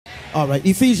All right.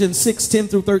 Ephesians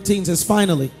 6:10-13 says,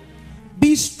 finally,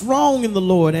 be strong in the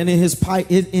Lord and in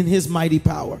his mighty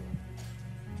power.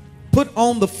 Put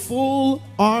on the full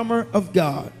armor of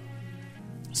God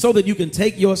so that you can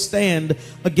take your stand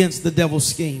against the devil's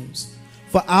schemes.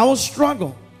 For our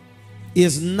struggle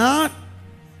is not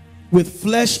with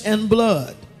flesh and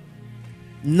blood,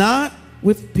 not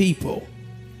with people,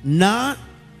 not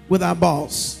with our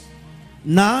boss,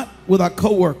 not with our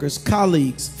co-workers,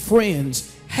 colleagues,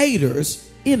 friends,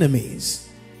 haters, enemies.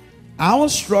 Our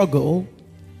struggle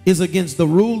is against the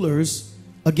rulers,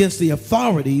 against the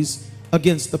authorities,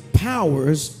 against the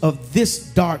powers of this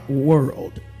dark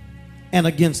world, and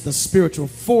against the spiritual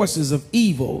forces of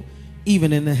evil,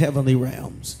 even in the heavenly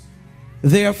realms.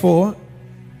 Therefore,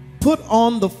 put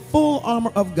on the full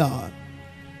armor of God,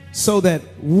 so that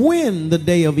when the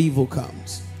day of evil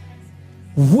comes,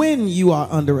 when you are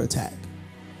under attack,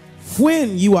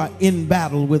 when you are in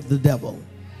battle with the devil,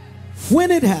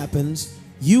 when it happens,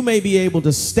 you may be able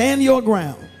to stand your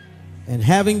ground, and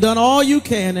having done all you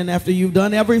can, and after you've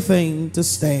done everything to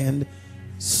stand,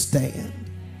 stand.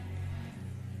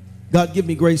 God, give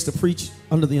me grace to preach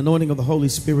under the anointing of the Holy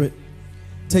Spirit.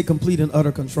 Take complete and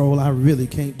utter control. I really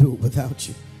can't do it without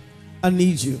you. I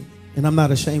need you, and I'm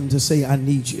not ashamed to say I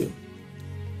need you.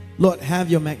 Lord, have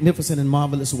your magnificent and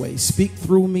marvelous way. Speak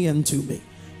through me and to me,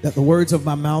 that the words of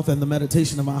my mouth and the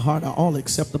meditation of my heart are all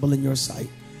acceptable in your sight,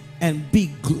 and be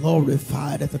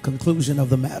glorified at the conclusion of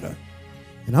the matter.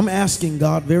 And I'm asking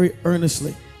God very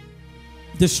earnestly,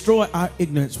 destroy our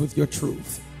ignorance with your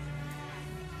truth,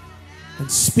 and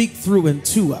speak through and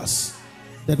to us,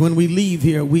 that when we leave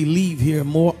here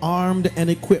more armed and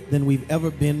equipped than we've ever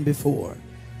been before.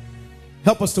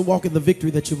 Help us to walk in the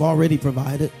victory that you've already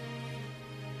provided.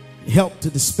 Help to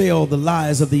dispel the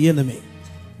lies of the enemy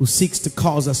who seeks to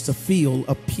cause us to feel,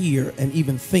 appear, and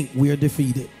even think we're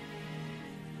defeated.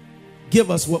 Give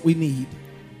us what we need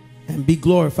and be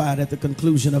glorified at the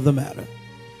conclusion of the matter.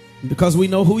 And because we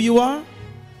know who you are,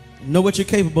 know what you're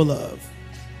capable of,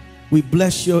 we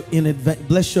bless your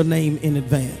name in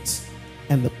advance.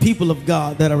 And the people of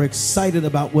God that are excited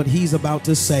about what he's about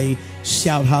to say,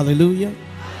 shout hallelujah.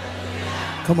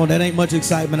 Hallelujah. Come on, that ain't much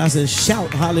excitement. I said shout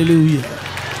hallelujah.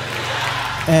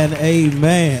 And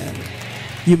amen.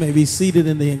 You may be seated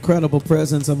in the incredible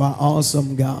presence of our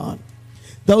awesome God.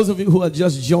 Those of you who are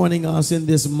just joining us in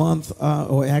this month,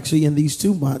 or actually in these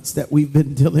 2 months that we've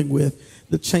been dealing with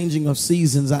the changing of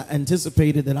seasons, I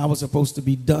anticipated that I was supposed to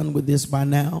be done with this by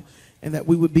now, and that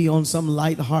we would be on some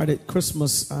lighthearted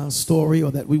Christmas story,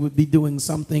 or that we would be doing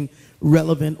something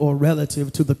relevant or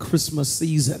relative to the Christmas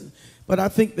season. But I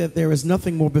think that there is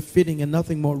nothing more befitting and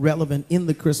nothing more relevant in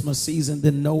the Christmas season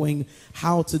than knowing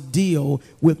how to deal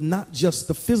with not just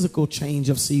the physical change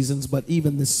of seasons, but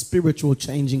even the spiritual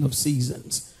changing of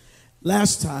seasons.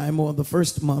 Last time, or the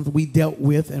first month, we dealt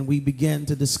with and we began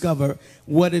to discover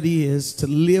what it is to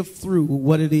live through,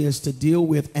 what it is to deal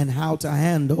with, and how to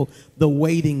handle the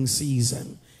waiting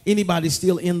season. Anybody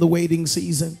still in the waiting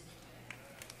season?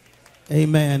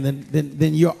 Amen.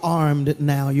 Then you're armed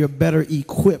now. You're better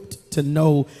equipped to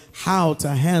know how to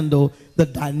handle the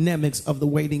dynamics of the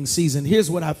waiting season. Here's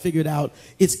what I figured out.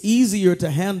 It's easier to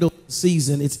handle the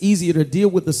season. It's easier to deal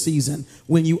with the season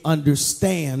when you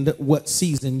understand what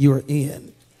season you're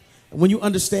in. When you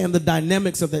understand the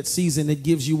dynamics of that season, it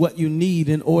gives you what you need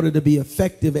in order to be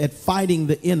effective at fighting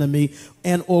the enemy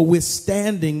and or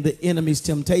withstanding the enemy's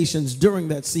temptations during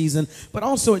that season. But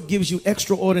also it gives you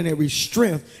extraordinary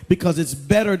strength, because it's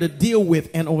better to deal with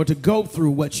and or to go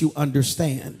through what you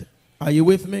understand. Are you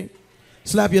with me?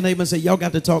 Slap your neighbor and say, y'all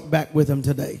got to talk back with him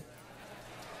today.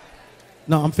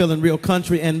 No, I'm feeling real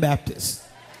country and Baptist.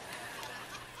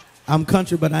 I'm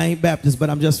country, but I ain't Baptist, but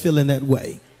I'm just feeling that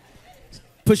way.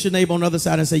 Push your neighbor on the other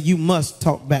side and say, you must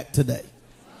talk back today.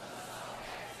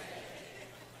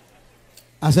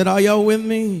 I said, are y'all with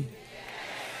me?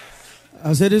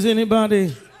 I said, is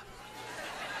anybody?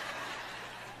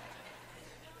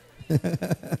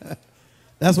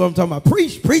 That's what I'm talking about.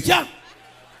 Preach, preacher.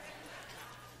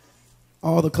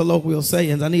 All the colloquial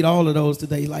sayings. I need all of those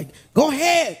today. Like, go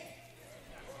ahead.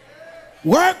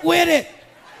 Work with it.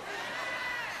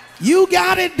 You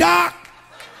got it, Doc.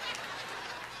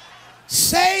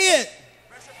 Say it.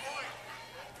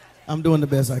 I'm doing the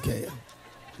best I can.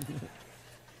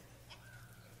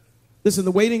 Listen,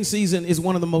 the waiting season is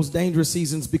one of the most dangerous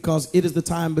seasons, because it is the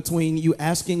time between you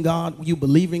asking God, you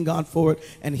believing God for it,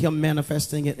 and him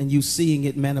manifesting it, and you seeing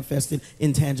it manifested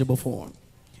in tangible form.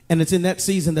 And it's in that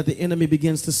season that the enemy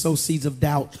begins to sow seeds of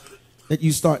doubt, that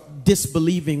you start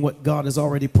disbelieving what God has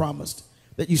already promised,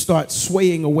 that you start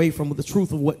swaying away from the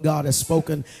truth of what God has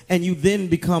spoken, and you then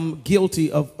become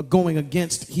guilty of going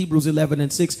against Hebrews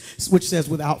 11:6, which says,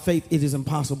 without faith, it is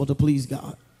impossible to please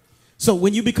God. So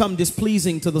when you become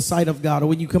displeasing to the sight of God, or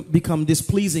when you become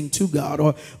displeasing to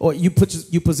God, or you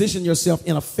position yourself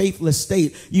in a faithless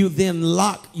state, you then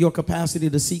lock your capacity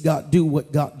to see God do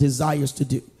what God desires to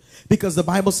do. Because the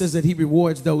Bible says that he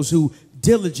rewards those who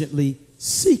diligently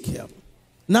seek him,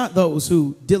 not those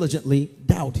who diligently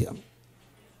doubt him.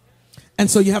 And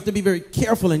so you have to be very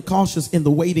careful and cautious in the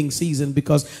waiting season,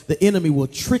 because the enemy will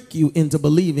trick you into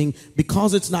believing,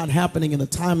 because it's not happening in the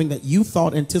timing that you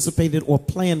thought, anticipated, or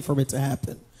planned for it to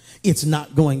happen, it's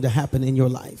not going to happen in your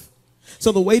life.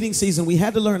 So the waiting season, we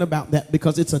had to learn about that,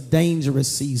 because it's a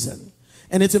dangerous season.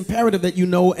 And it's imperative that you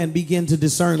know and begin to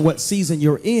discern what season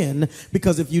you're in,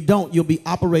 because if you don't, you'll be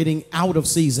operating out of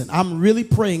season. I'm really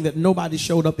praying that nobody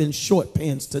showed up in short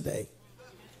pants today,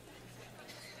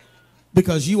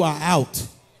 because you are out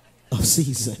of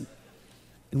season.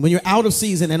 And when you're out of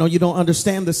season and you don't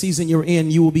understand the season you're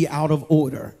in, you will be out of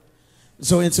order.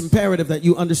 So it's imperative that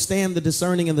you understand the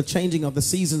discerning and the changing of the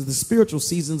seasons, the spiritual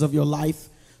seasons of your life,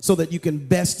 so that you can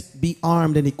best be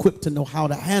armed and equipped to know how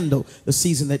to handle the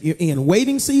season that you're in.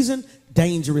 Waiting season,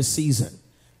 dangerous season.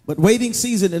 But waiting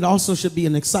season, it also should be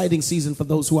an exciting season for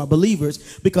those who are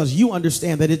believers, because you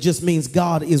understand that it just means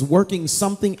God is working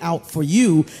something out for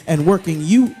you and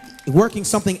working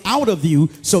something out of you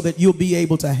so that you'll be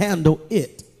able to handle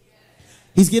it.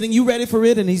 He's getting you ready for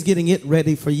it, and he's getting it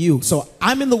ready for you. So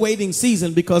I'm in the waiting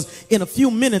season, because in a few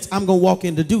minutes I'm going to walk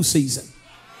into due season.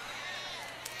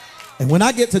 And when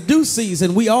I get to due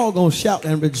season, we all going to shout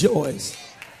and rejoice.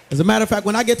 As a matter of fact,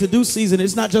 when I get to due season,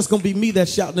 it's not just going to be me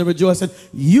that's shouting and rejoicing.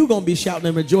 You're going to be shouting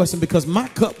and rejoicing, because my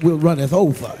cup will runneth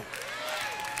over.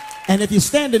 And if you're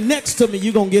standing next to me,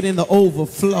 you're going to get in the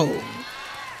overflow.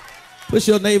 Push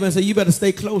your neighbor and say, you better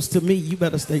stay close to me. You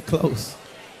better stay close.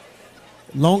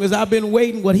 As long as I've been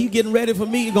waiting, what he's getting ready for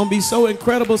me is going to be so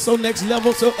incredible, so next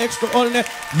level, so extraordinary.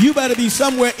 You better be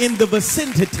somewhere in the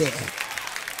vicinity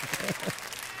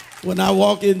when I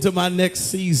walk into my next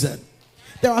season.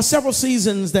 There are several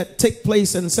seasons that take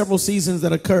place and several seasons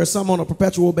that occur, some on a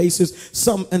perpetual basis,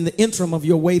 some in the interim of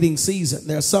your waiting season.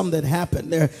 There are some that happen.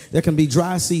 There can be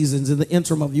dry seasons in the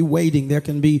interim of you waiting. There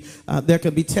can be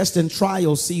test and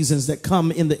trial seasons that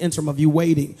come in the interim of you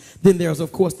waiting. Then there's,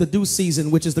 of course, the due season,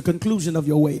 which is the conclusion of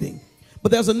your waiting.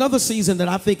 But there's another season that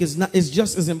I think is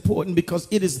just as important, because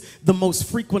it is the most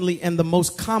frequently and the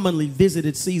most commonly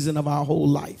visited season of our whole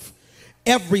life.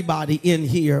 Everybody in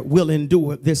here will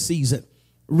endure this season.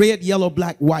 Red, yellow,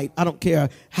 black, white. I don't care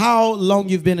how long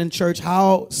you've been in church,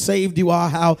 how saved you are,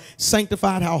 how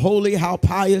sanctified, how holy, how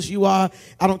pious you are.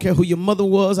 I don't care who your mother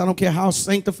was. I don't care how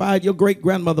sanctified your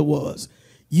great-grandmother was.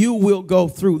 You will go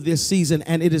through this season,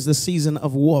 and it is the season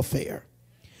of warfare.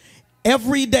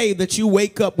 Every day that you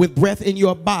wake up with breath in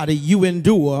your body, you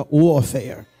endure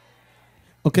warfare.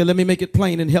 Okay, let me make it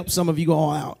plain and help some of you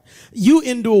go out. You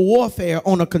endure warfare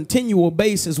on a continual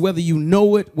basis, whether you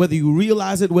know it, whether you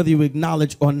realize it, whether you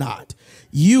acknowledge or not.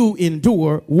 You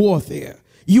endure warfare.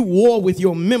 You war with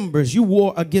your members. You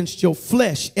war against your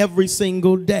flesh every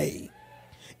single day.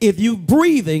 If you're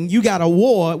breathing, you got a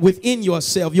war within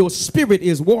yourself. Your spirit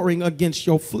is warring against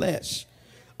your flesh.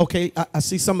 Okay, I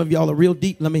see some of y'all are real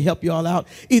deep. Let me help y'all out.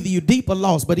 Either you're deep or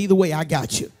lost, but either way, I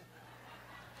got you.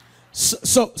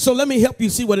 So let me help you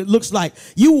see what it looks like.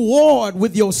 You warred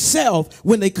with yourself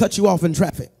when they cut you off in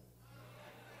traffic.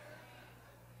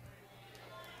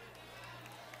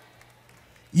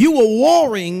 You were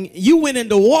warring. You went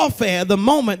into warfare the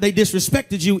moment they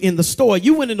disrespected you in the store.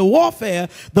 You went into warfare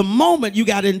the moment you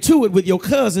got into it with your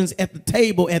cousins at the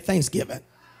table at Thanksgiving.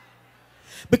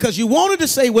 Because you wanted to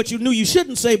say what you knew you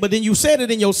shouldn't say, but then you said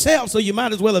it in yourself, so you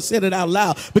might as well have said it out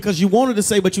loud. Because you wanted to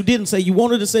say, but you didn't say. You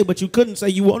wanted to say, but you couldn't say.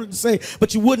 You wanted to say,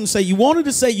 but you wouldn't say. You wanted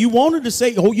to say, you wanted to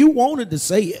say. Oh, you wanted to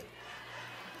say it.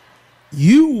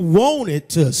 You wanted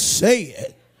to say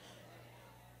it.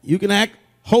 You can act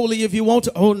holy if you want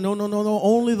to. Oh, no, no, no, no.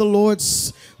 Only the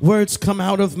Lord's words come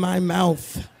out of my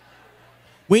mouth.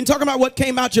 We ain't talking about what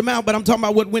came out your mouth, but I'm talking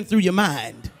about what went through your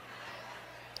mind.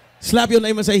 Slap your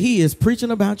neighbor and say, he is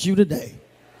preaching about you today.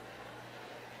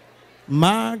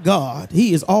 My God,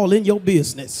 he is all in your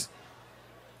business.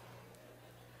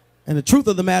 And the truth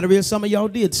of the matter is, some of y'all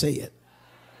did say it.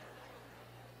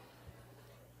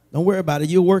 Don't worry about it.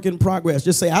 You're a work in progress.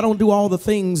 Just say, I don't do all the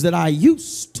things that I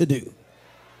used to do.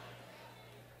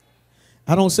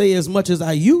 I don't say as much as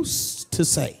I used to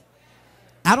say.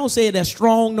 I don't say it as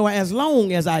strong nor as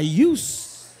long as I used.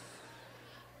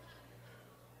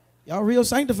 Y'all real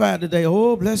sanctified today.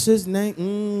 Oh, bless his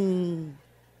name.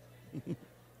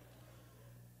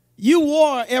 You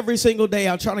war every single day.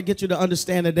 I'm trying to get you to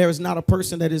understand that there is not a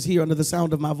person that is here under the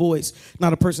sound of my voice,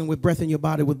 not a person with breath in your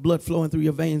body, with blood flowing through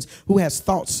your veins, who has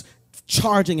thoughts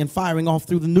charging and firing off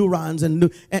through the neurons and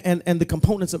the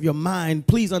components of your mind.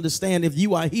 Please understand, if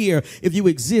you are here, if you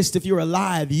exist, if you're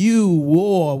alive, you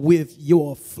war with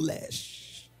your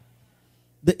flesh.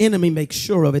 The enemy makes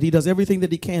sure of it. He does everything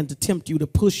that he can to tempt you, to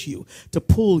push you, to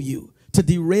pull you, to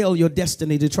derail your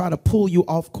destiny, to try to pull you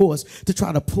off course, to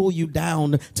try to pull you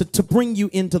down, to bring you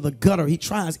into the gutter. He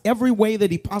tries every way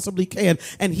that he possibly can,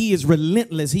 and he is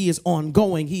relentless. He is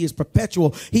ongoing. He is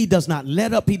perpetual. He does not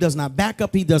let up. He does not back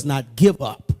up. He does not give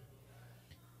up.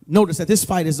 Notice that this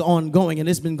fight is ongoing, and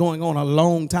it's been going on a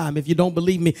long time. If you don't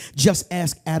believe me, just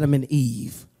ask Adam and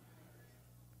Eve.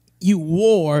 You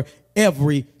war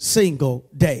every single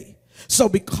day. So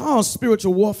because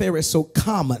spiritual warfare is so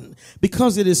common,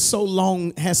 because it is so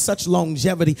long, has such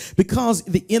longevity, because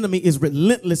the enemy is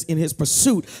relentless in his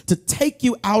pursuit to take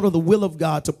you out of the will of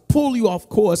God, to pull you off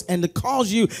course, and to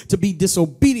cause you to be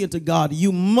disobedient to God,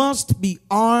 you must be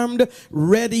armed,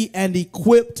 ready, and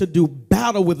equipped to do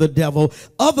battle with the devil.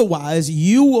 Otherwise,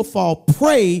 you will fall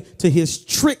prey to his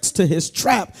tricks, to his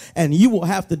trap, and you will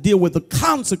have to deal with the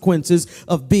consequences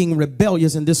of being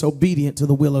rebellious and disobedient to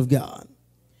the will of God.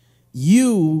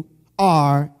 You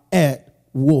are at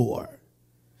war.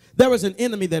 There is an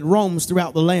enemy that roams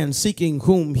throughout the land, seeking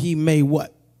whom he may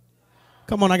what?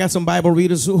 Come on, I got some Bible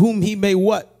readers. Whom he may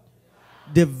what?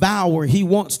 Devour. He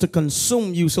wants to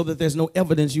consume you so that there's no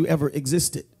evidence you ever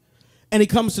existed. And he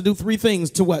comes to do three things: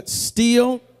 to what?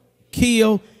 Steal,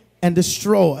 kill, and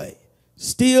destroy.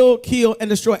 Steal, kill,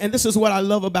 and destroy. And this is what I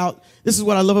love about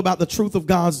the truth of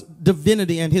God's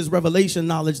divinity and his revelation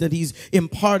knowledge that he's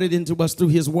imparted into us through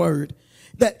his word.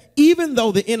 That even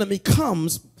though the enemy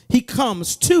comes, he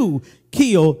comes to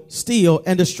kill, steal,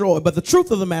 and destroy. But the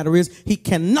truth of the matter is, he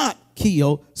cannot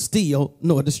kill, steal,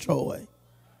 nor destroy.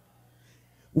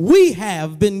 We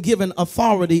have been given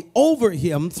authority over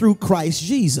him through Christ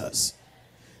Jesus.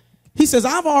 He says,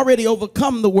 I've already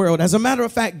overcome the world. As a matter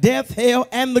of fact, death, hell,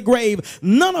 and the grave,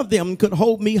 none of them could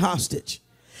hold me hostage.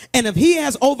 And if he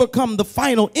has overcome the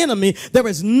final enemy, there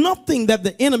is nothing that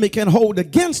the enemy can hold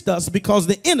against us, because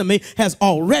the enemy has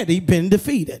already been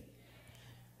defeated.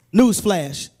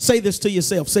 Newsflash, say this to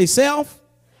yourself. Say, self,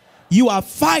 you are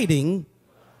fighting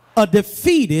a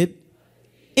defeated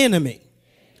enemy.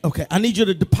 Okay, I need you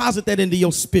to deposit that into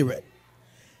your spirit.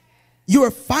 You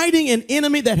are fighting an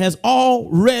enemy that has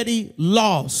already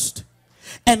lost.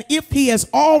 And if he has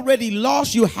already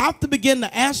lost, you have to begin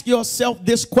to ask yourself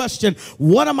this question: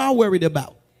 what am I worried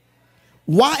about?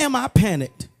 Why am I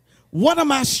panicked? What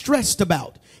am I stressed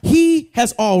about? He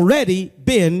has already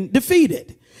been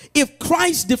defeated. If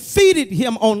Christ defeated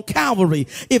him on Calvary,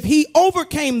 if he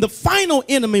overcame the final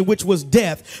enemy, which was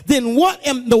death, then what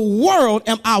in the world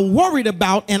am I worried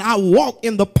about? And I walk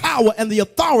in the power and the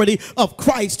authority of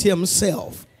Christ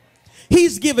himself.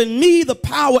 He's given me the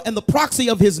power and the proxy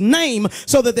of his name,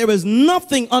 so that there is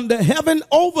nothing under heaven,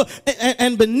 over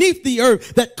and beneath the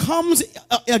earth that comes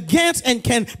against and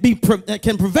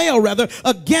can prevail rather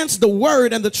against the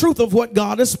word and the truth of what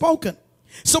God has spoken.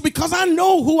 So because I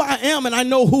know who I am and I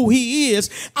know who he is,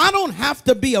 I don't have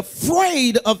to be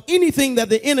afraid of anything that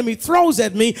the enemy throws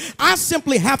at me. I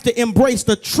simply have to embrace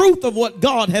the truth of what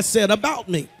God has said about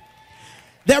me.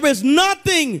 There is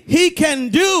nothing he can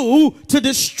do to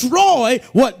destroy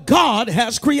what God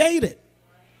has created.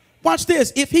 Watch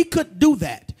this. If he could do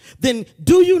that, then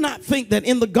do you not think that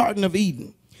in the Garden of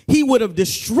Eden, he would have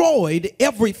destroyed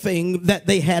everything that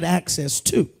they had access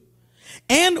to?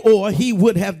 And or he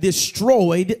would have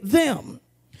destroyed them.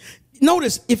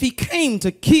 Notice, if he came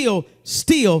to kill,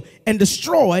 steal, and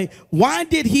destroy, why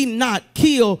did he not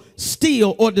kill,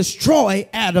 steal, or destroy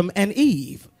Adam and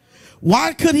Eve?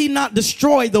 Why could he not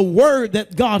destroy the word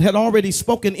that God had already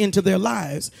spoken into their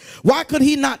lives? Why could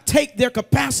he not take their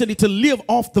capacity to live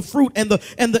off the fruit and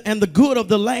the good of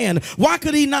the land? Why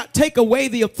could he not take away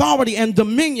the authority and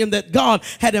dominion that God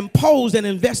had imposed and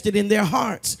invested in their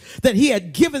hearts? That he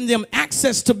had given them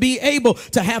access to be able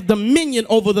to have dominion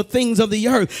over the things of the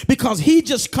earth, because he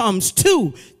just comes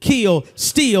to kill,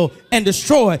 steal, and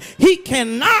destroy. He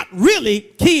cannot really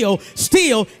kill,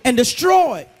 steal, and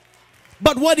destroy.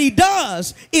 But what he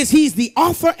does is he's the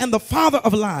author and the father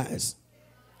of lies.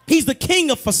 He's the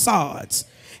king of facades.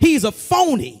 He's a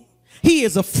phony. He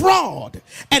is a fraud,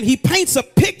 and he paints a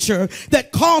picture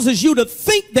that causes you to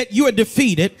think that you're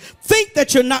defeated, think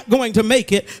that you're not going to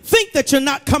make it, think that you're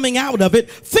not coming out of it,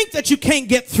 think that you can't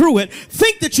get through it,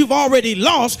 think that you've already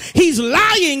lost. He's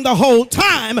lying the whole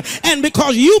time, and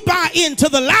because you buy into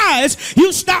the lies,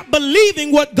 you stop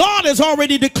believing what God has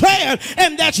already declared,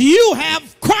 and that you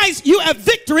have Christ, you have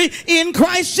victory in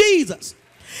Christ Jesus.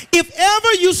 If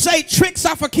ever you say tricks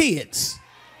are for kids,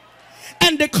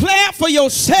 and declare for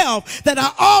yourself that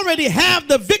I already have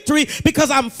the victory because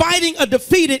I'm fighting a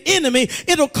defeated enemy,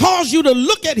 it'll cause you to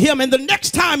look at him, and the next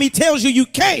time he tells you you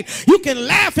can't, you can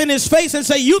laugh in his face and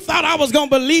say, you thought I was going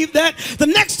to believe that? The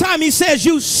next time he says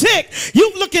you sick,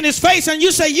 you look in his face and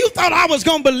you say, you thought I was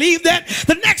going to believe that?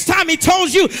 The next time he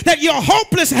tells you that you're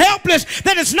hopeless, helpless,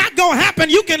 that it's not going to happen,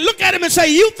 you can look at him and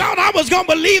say, you thought I was going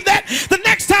to believe that? The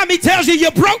next time he tells you you're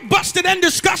broke, busted, and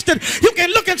disgusted, you can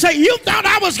look and say, you thought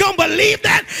I was going to believe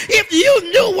that? If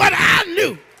you knew what I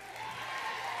knew.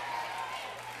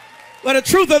 But the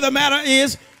truth of the matter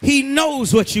is, he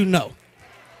knows what you know.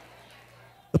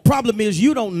 The problem is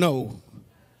you don't know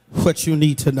what you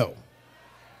need to know.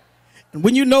 And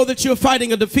when you know that you're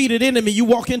fighting a defeated enemy, you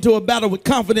walk into a battle with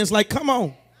confidence like, come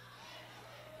on.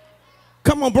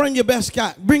 Come on, bring your best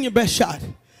shot. Bring your best shot.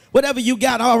 Whatever you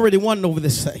got, I already won over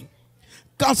this thing.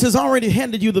 God has already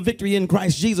handed you the victory in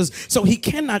Christ Jesus, so he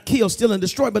cannot kill, steal, and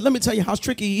destroy. But let me tell you how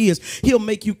tricky he is. He'll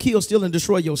make you kill, steal, and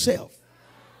destroy yourself.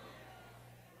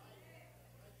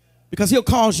 Because he'll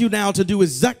cause you now to do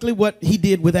exactly what he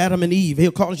did with Adam and Eve.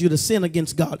 He'll cause you to sin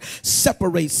against God.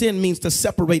 Separate. Sin means to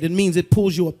separate. It means it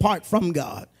pulls you apart from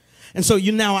God. And so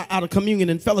you now are out of communion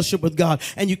and fellowship with God,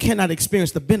 and you cannot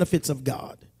experience the benefits of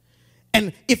God.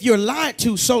 And if you're lied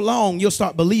to so long, you'll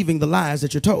start believing the lies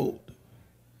that you're told.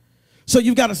 So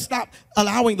you've got to stop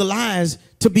allowing the lies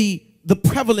to be the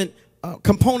prevalent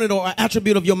component or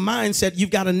attribute of your mindset.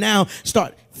 You've got to now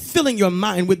start filling your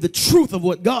mind with the truth of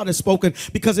what God has spoken,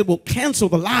 because it will cancel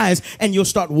the lies and you'll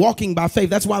start walking by faith.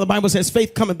 That's why the Bible says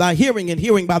faith cometh by hearing, and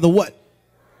hearing by the what?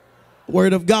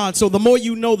 Word of God. So the more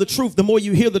you know the truth, the more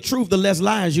you hear the truth, the less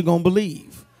lies you're going to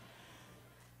believe.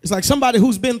 It's like somebody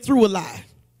who's been through a lie,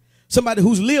 somebody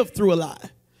who's lived through a lie,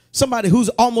 somebody who's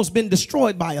almost been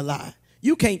destroyed by a lie.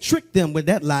 You can't trick them with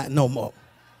that lie no more.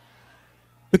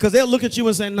 Because they'll look at you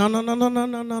and say, no, no, no, no, no,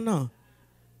 no, no, no.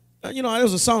 You know, there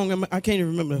was a song, I can't even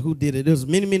remember who did it. It was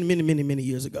many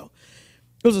years ago.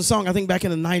 It was a song, I think back in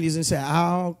the 90s, and said,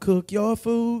 I'll cook your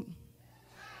food.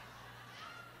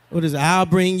 What is it? I'll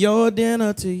bring your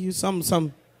dinner to you.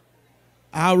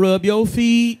 I'll rub your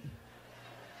feet.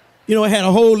 You know, it had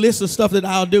a whole list of stuff that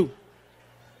I'll do.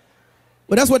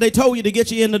 Well, that's what they told you to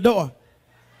get you in the door.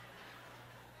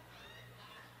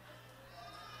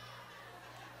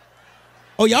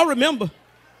 Oh, y'all remember?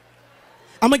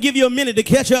 I'm going to give you a minute to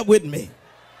catch up with me.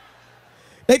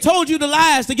 They told you the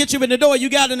lies to get you in the door. You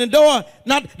got in the door.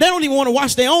 They don't even want to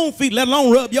wash their own feet, let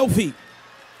alone rub your feet.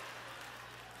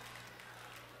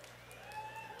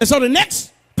 And so the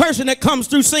next person that comes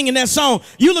through singing that song,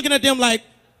 you looking at them like,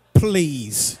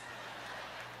 please.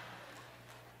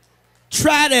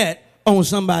 Try that on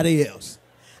somebody else.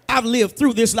 I've lived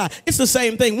through this lie. It's the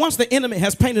same thing. Once the enemy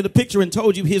has painted a picture and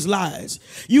told you his lies,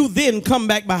 you then come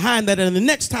back behind that, and the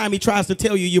next time he tries to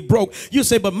tell you you're broke, you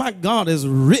say, but my God is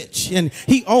rich, and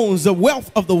he owns the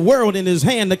wealth of the world in his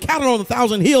hand. The cattle on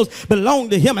 1,000 hills belong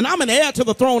to him, and I'm an heir to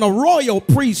the throne, a royal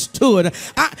priesthood.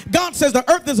 God says the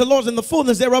earth is the Lord's and the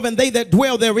fullness thereof, and they that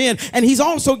dwell therein. And he's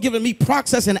also given me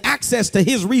process and access to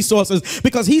his resources,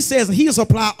 because he says he'll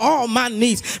supply all my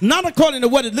needs, not according to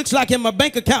what it looks like in my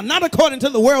bank account, not according to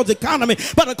the world's economy,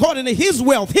 but according to his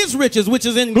wealth, his riches, which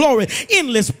is in glory,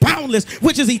 endless, boundless,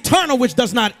 which is eternal, which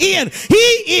does not end. He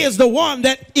is the one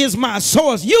that is my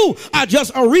source. You are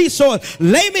just a resource.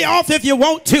 Lay me off if you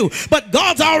want to, but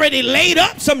God's already laid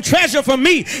up some treasure for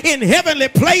me in heavenly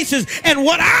places, and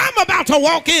what I'm about to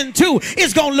walk into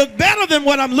is going to look better than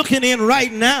what I'm looking in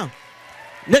right now.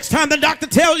 Next time the doctor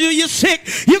tells you you're sick,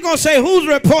 you're going to say, whose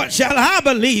report shall I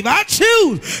believe? I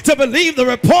choose to believe the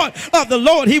report of the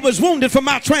Lord. He was wounded for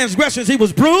my transgressions. He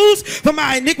was bruised for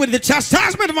my iniquity. The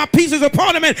chastisement of my peace is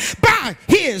upon him, and by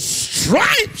his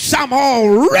stripes I'm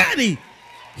already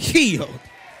healed.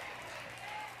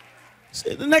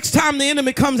 See, the next time the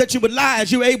enemy comes at you with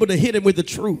lies, you're able to hit him with the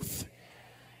truth.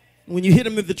 When you hit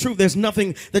him with the truth, there's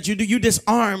nothing that you do. You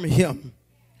disarm him.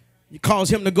 You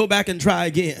cause him to go back and try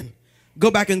again. Go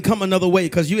back and come another way,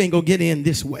 because you ain't going to get in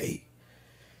this way.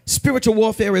 Spiritual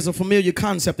warfare is a familiar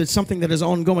concept. It's something that is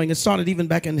ongoing. It started even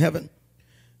back in heaven.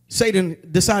 Satan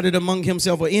decided among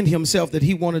himself or in himself that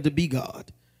he wanted to be God.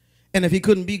 And if he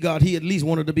couldn't be God, he at least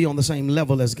wanted to be on the same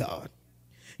level as God.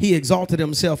 he exalted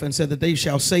himself and said that they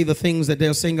shall say the things that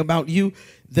they're saying about you.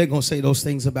 They're going to say those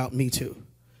things about me too.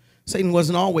 Satan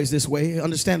wasn't always this way.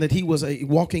 Understand that he was a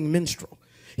walking minstrel.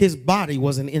 His body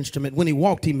was an instrument. When he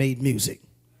walked, he made music.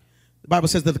 The Bible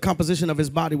says that the composition of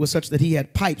his body was such that he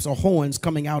had pipes or horns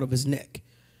coming out of his neck.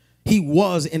 He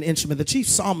was an instrument, the chief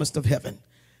psalmist of heaven,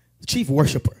 the chief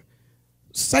worshiper.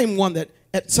 Same one that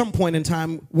at some point in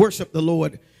time worshiped the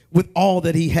Lord with all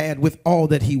that he had, with all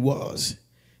that he was.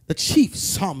 The chief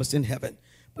psalmist in heaven.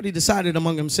 But he decided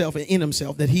among himself and in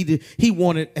himself that he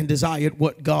wanted and desired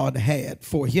what God had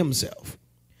for himself.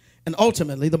 And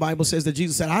ultimately, the Bible says that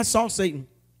Jesus said, I saw Satan,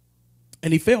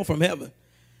 and he fell from heaven.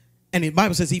 And the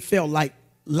Bible says he fell like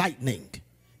lightning.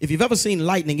 If you've ever seen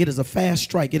lightning, it is a fast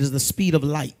strike. It is the speed of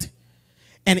light.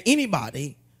 And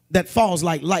anybody that falls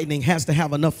like lightning has to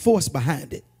have enough force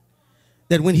behind it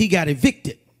that when he got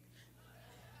evicted,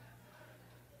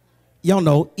 y'all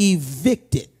know,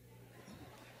 evicted,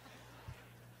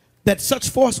 that such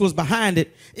force was behind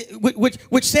it,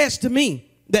 which says to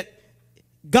me that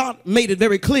God made it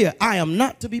very clear, I am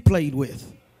not to be played with.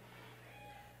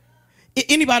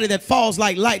 Anybody that falls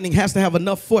like lightning has to have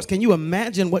enough force. Can you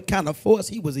imagine what kind of force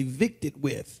he was evicted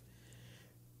with?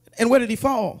 And where did he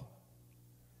fall?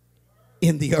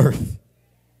 In the earth.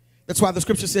 That's why the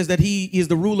scripture says that he is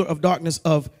the ruler of darkness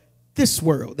of this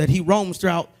world, that he roams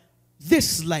throughout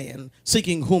this land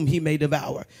seeking whom he may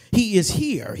devour. He is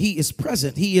here. He is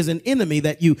present. He is an enemy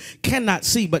that you cannot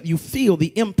see, but you feel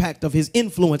the impact of his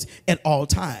influence at all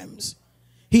times.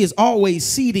 He is always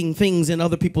seeding things in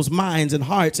other people's minds and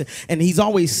hearts, and he's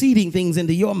always seeding things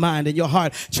into your mind and your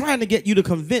heart, trying to get you to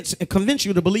convince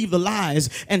you to believe the lies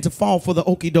and to fall for the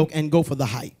okie doke and go for the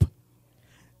hype.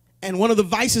 And one of the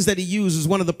vices that he uses,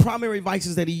 one of the primary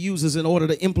vices that he uses in order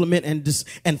to implement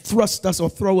and thrust us or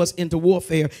throw us into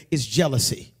warfare is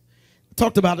jealousy. I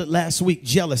talked about it last week.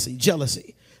 Jealousy,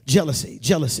 jealousy, jealousy,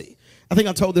 jealousy. I think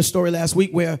I told this story last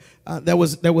week where there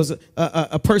was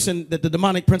a person that the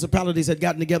demonic principalities had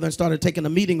gotten together and started taking a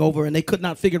meeting over, and they could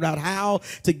not figure out how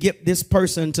to get this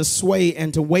person to sway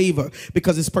and to waver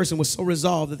because this person was so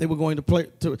resolved that they were going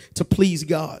to please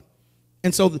God.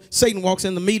 And so Satan walks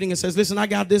in the meeting and says, listen, I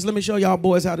got this. Let me show y'all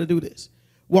boys how to do this.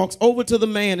 Walks over to the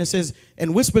man and says,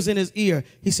 and whispers in his ear,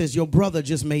 he says, your brother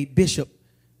just made bishop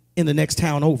in the next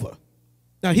town over.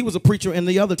 Now, he was a preacher in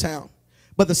the other town,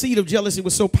 but the seed of jealousy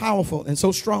was so powerful and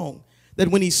so strong that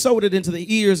when he sowed it into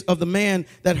the ears of the man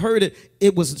that heard it,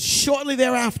 it was shortly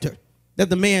thereafter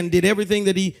that the man did everything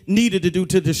that he needed to do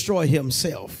to destroy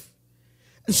himself.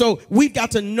 And so we've got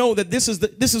to know that this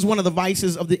is one of the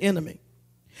vices of the enemy.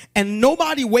 And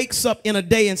nobody wakes up in a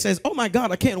day and says, oh my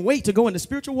God, I can't wait to go into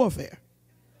spiritual warfare.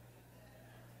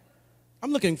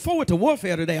 I'm looking forward to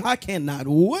warfare today. I cannot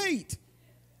wait.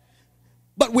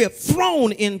 But we're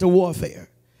thrown into warfare.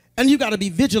 And you got to be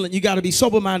vigilant. You got to be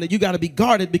sober-minded. You got to be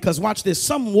guarded, because watch this.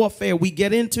 Some warfare we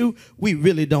get into, we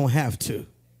really don't have to.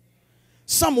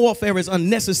 Some warfare is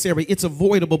unnecessary. It's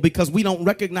avoidable because we don't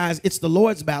recognize it's the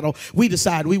Lord's battle. We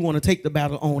decide we want to take the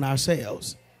battle on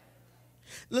ourselves.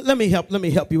 Let me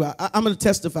help you out. I'm going to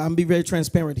testify and be very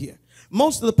transparent here.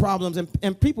 Most of the problems,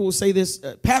 and people will say this,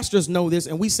 pastors know this,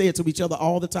 and we say it to each other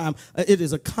all the time. It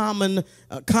is a common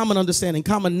understanding,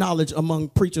 common knowledge among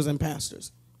preachers and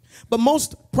pastors. But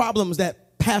most problems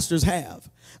that pastors have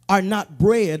are not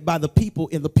bred by the people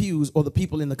in the pews or the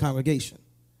people in the congregation.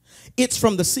 It's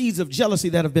from the seeds of jealousy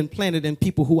that have been planted in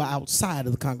people who are outside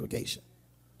of the congregation.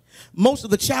 Most of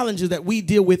the challenges that we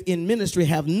deal with in ministry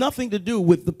have nothing to do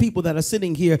with the people that are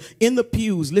sitting here in the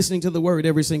pews listening to the word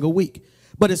every single week.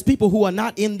 But it's people who are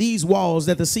not in these walls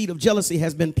that the seed of jealousy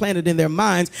has been planted in their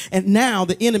minds. And now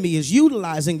the enemy is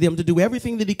utilizing them to do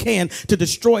everything that he can to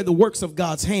destroy the works of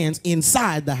God's hands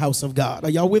inside the house of God. Are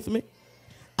y'all with me?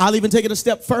 I'll even take it a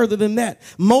step further than that.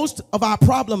 Most of our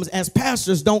problems as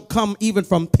pastors don't come even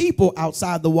from people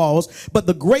outside the walls, but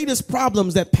the greatest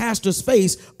problems that pastors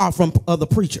face are from other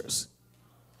preachers.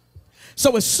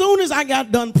 So as soon as I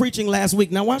got done preaching last week,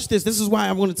 now watch this. This is why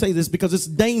I'm going to say this, because it's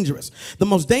dangerous. The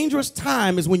most dangerous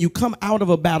time is when you come out of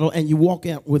a battle and you walk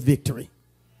out with victory.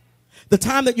 The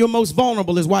time that you're most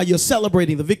vulnerable is while you're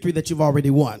celebrating the victory that you've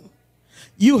already won.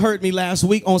 You heard me last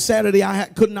week. On Saturday, I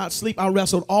could not sleep. I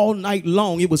wrestled all night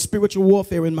long. It was spiritual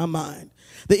warfare in my mind.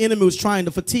 The enemy was trying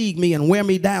to fatigue me and wear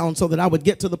me down so that I would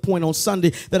get to the point on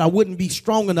Sunday that I wouldn't be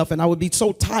strong enough, and I would be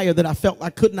so tired that I felt I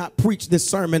could not preach this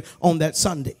sermon on that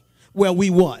Sunday. Well, we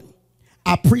won.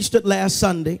 I preached it last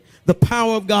Sunday. The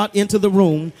power of God into the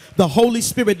room. The Holy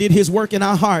Spirit did his work in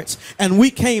our hearts, and we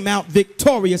came out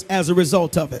victorious as a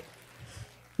result of it.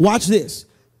 Watch this.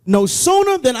 No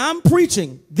sooner than I'm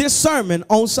preaching this sermon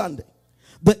on Sunday,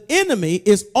 The enemy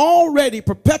is already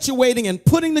perpetuating and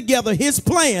putting together his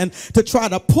plan to try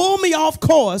to pull me off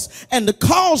course and to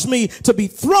cause me to be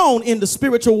thrown into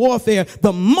spiritual warfare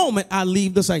the moment I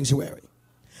leave the sanctuary.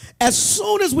 As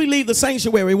soon as we leave the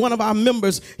sanctuary, one of our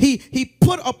members, he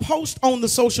put a post on the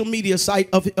social media site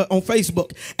on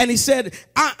Facebook, and he said,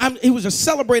 he was just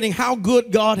celebrating how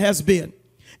good God has been.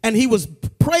 And he was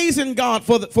praising God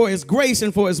for his grace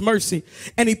and for his mercy.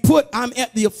 And he put, I'm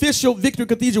at the official Victory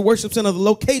Cathedral Worship Center, the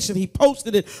location. He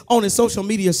posted it on his social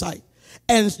media site.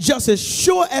 And just as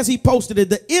sure as he posted it,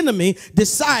 the enemy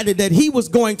decided that he was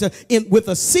going to, with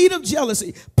a seed of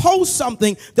jealousy, post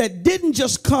something that didn't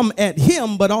just come at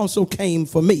him, but also came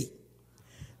for me.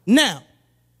 Now,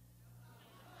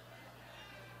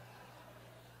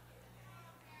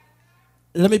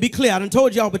 let me be clear. I done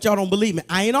told y'all, but y'all don't believe me.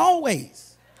 I ain't always.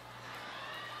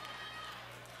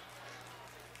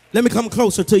 Let me come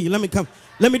closer to you. Let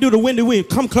me do the windy wind.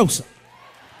 Come closer.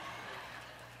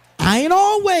 I ain't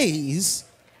always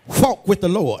walk with the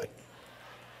Lord.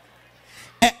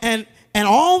 And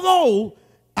although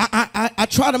I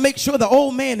try to make sure the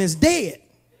old man is dead,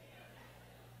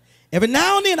 every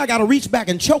now and then I got to reach back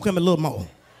and choke him a little more.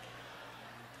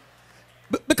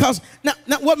 Because now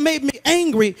what made me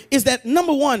angry is that,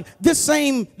 number one, this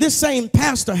same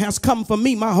pastor has come for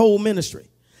me my whole ministry.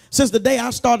 Since the day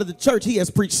I started the church, he has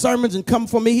preached sermons and come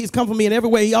for me. He's come for me in every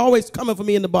way. He always coming for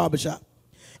me in the barbershop.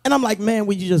 And I'm like, man,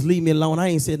 will you just leave me alone? I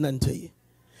ain't said nothing to you.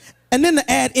 And then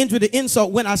to add into the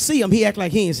insult, when I see him, he act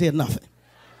like he ain't said nothing.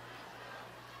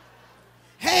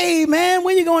 Hey, man,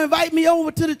 when you going to invite me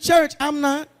over to the church? I'm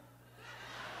not.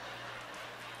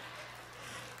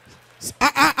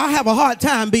 I have a hard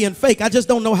time being fake. I just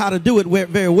don't know how to do it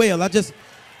very well.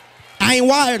 I ain't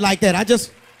wired like that.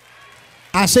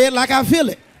 I say it like I feel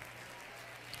it.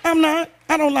 I'm not.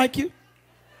 I don't like you.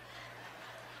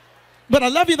 But I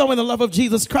love you, though, in the love of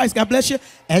Jesus Christ. God bless you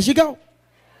as you go.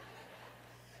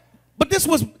 But this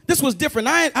was different.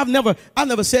 I've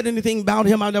never said anything about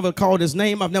him. I've never called his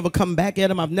name. I've never come back at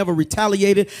him. I've never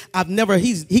retaliated.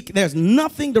 There's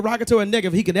nothing derogatory or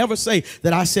negative he could ever say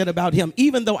that I said about him,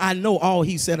 even though I know all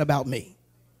he said about me.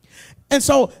 And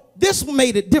so this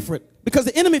made it different because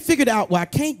the enemy figured out, well, I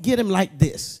can't get him like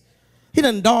this. He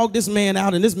done dogged this man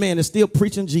out, and this man is still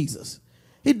preaching Jesus.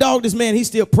 He dogged this man. He's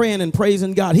still praying and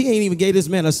praising God. He ain't even gave this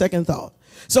man a second thought.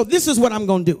 So this is what I'm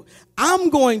going to do. I'm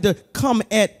going to come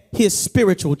at his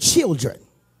spiritual children.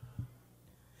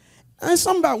 And it's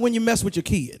something about when you mess with your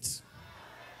kids.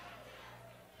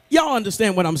 Y'all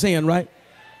understand what I'm saying, right?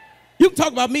 You can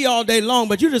talk about me all day long,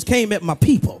 but you just came at my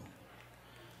people.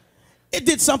 It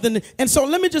did something. And so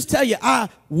let me just tell you, I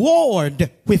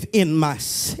warred within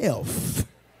myself.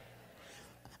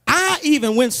 I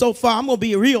even went so far, I'm going to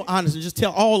be real honest and just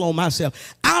tell all on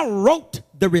myself. I wrote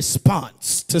the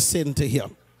response to send to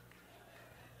him.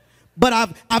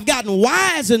 But I've gotten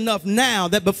wise enough now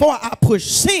that before I push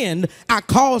send, I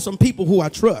call some people who I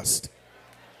trust.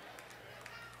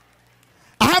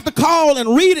 I have to call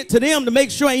and read it to them to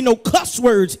make sure ain't no cuss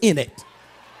words in it.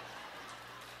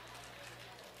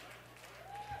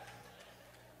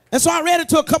 And so I read it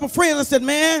to a couple friends. I said,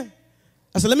 man,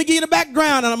 let me give you the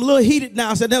background, and I'm a little heated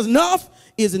now. I said, there's enough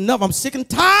is enough. I'm sick and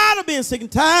tired of being sick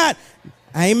and tired.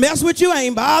 I ain't mess with you. I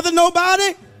ain't bother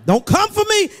nobody. Don't come for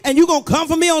me, and you going to come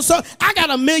for me on so. I got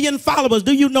 1 million followers.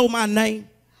 Do you know my name?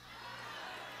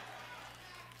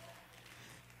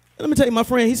 Let me tell you, my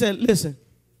friend, he said, listen,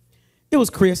 it was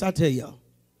Chris, I tell y'all.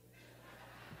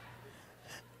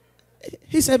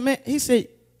 He said, man,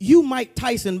 you Mike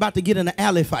Tyson about to get in an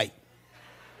alley fight.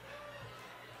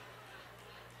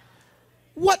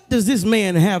 What does this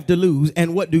man have to lose,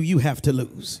 and what do you have to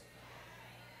lose?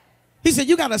 He said,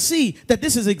 you got to see that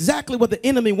this is exactly what the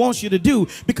enemy wants you to do,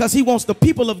 because he wants the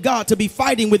people of God to be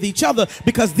fighting with each other,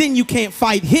 because then you can't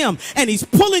fight him. And he's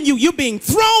pulling you. You're being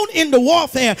thrown into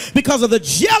warfare because of the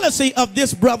jealousy of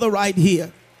this brother right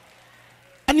here.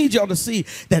 I need y'all to see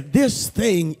that this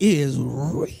thing is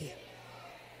real.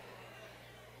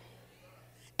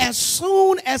 As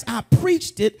soon as I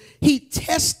preached it, he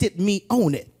tested me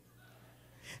on it.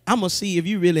 I'm going to see if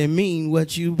you really mean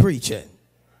what you preaching.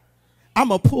 I'm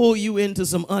going to pull you into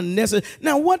some unnecessary.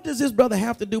 Now, what does this brother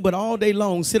have to do but all day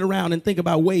long sit around and think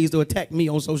about ways to attack me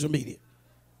on social media?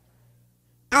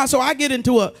 So I get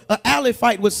into an alley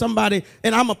fight with somebody,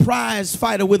 and I'm a prize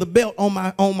fighter with a belt on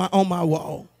my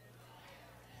wall.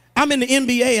 I'm in the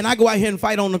NBA, and I go out here and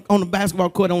fight on the basketball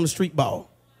court on the street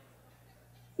ball.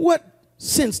 What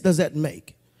sense does that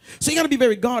make? So you got to be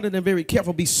very guarded and very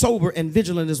careful. Be sober and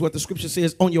vigilant is what the scripture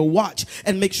says, on your watch,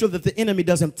 and make sure that the enemy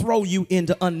doesn't throw you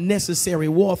into unnecessary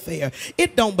warfare.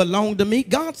 It don't belong to me.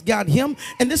 God's got him.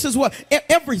 And this is what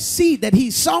every seed that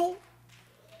he sown,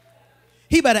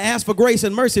 he better ask for grace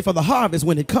and mercy for the harvest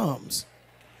when it comes.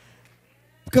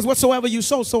 Because whatsoever you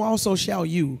sow, so also shall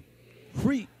you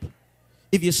reap.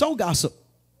 If you sow gossip,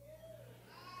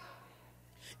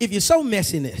 if you sow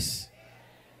messiness,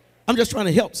 I'm just trying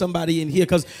to help somebody in here,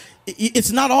 because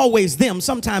it's not always them.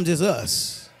 Sometimes it's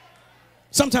us.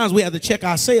 Sometimes we have to check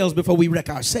ourselves before we wreck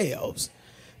ourselves.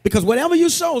 Because whatever you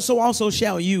sow, so also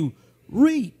shall you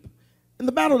reap. And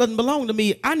the battle doesn't belong to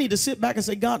me. I need to sit back and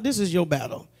say, God, this is your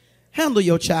battle. Handle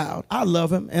your child. I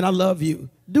love him and I love you.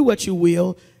 Do what you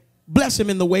will. Bless him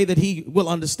in the way that he will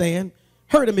understand.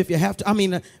 Hurt him if you have to. I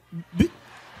mean,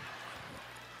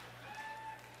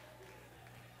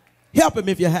 help him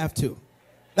if you have to.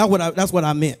 That's what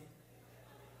I meant.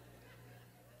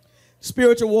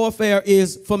 Spiritual warfare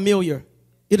is familiar.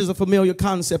 It is a familiar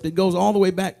concept. It goes all the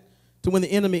way back to when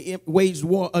the enemy waged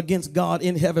war against God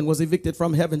in heaven, was evicted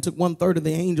from heaven, took 1/3 of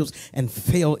the angels, and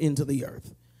fell into the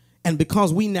earth. And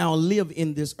because we now live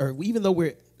in this earth, even though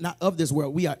we're not of this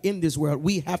world, we are in this world,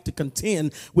 we have to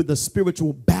contend with the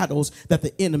spiritual battles that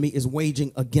the enemy is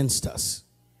waging against us.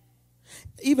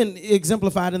 Even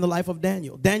exemplified in the life of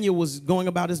Daniel. Daniel was going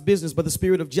about his business, but the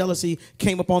spirit of jealousy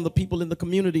came upon the people in the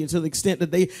community, and to the extent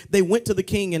that they went to the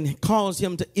king and caused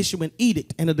him to issue an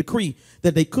edict and a decree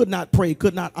that they could not pray,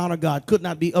 could not honor God, could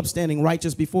not be upstanding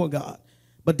righteous before God.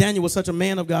 But Daniel was such a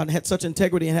man of God and had such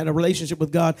integrity and had a relationship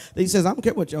with God that he says, I don't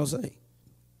care what y'all say.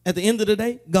 At the end of the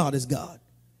day, God is God.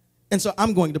 And so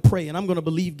I'm going to pray and I'm going to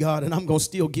believe God, and I'm going to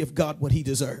still give God what he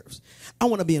deserves. I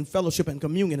want to be in fellowship and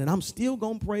communion, and I'm still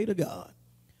going to pray to God.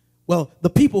 Well, the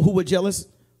people who were jealous,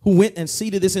 who went and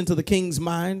seeded this into the king's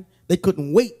mind, they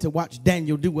couldn't wait to watch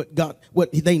Daniel do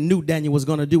what they knew Daniel was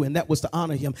going to do, and that was to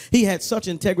honor him. He had such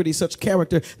integrity, such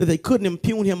character, that they couldn't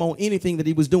impugn him on anything that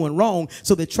he was doing wrong,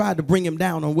 so they tried to bring him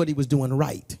down on what he was doing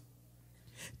right.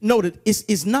 Note,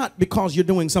 it's not because you're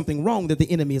doing something wrong that the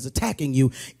enemy is attacking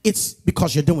you. It's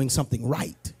because you're doing something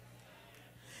right.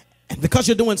 And because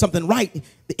you're doing something right,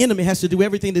 the enemy has to do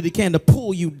everything that he can to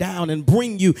pull you down and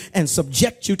bring you and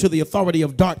subject you to the authority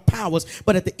of dark powers.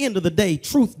 But at the end of the day,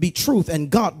 truth be truth and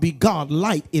God be God.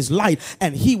 Light is light,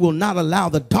 and he will not allow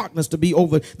the darkness to be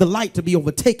the light to be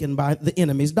overtaken by the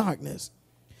enemy's darkness.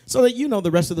 So that you know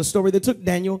the rest of the story. They took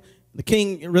Daniel. The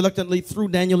king reluctantly threw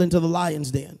Daniel into the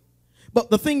lion's den. But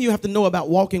the thing you have to know about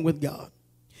walking with God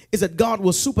is that God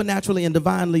will supernaturally and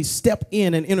divinely step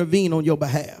in and intervene on your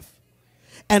behalf.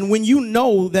 And when you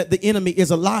know that the enemy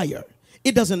is a liar,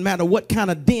 it doesn't matter what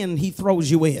kind of den he throws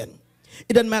you in.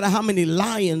 It doesn't matter how many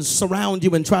lions surround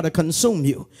you and try to consume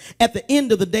you. At the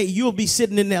end of the day, you'll be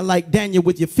sitting in there like Daniel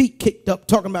with your feet kicked up,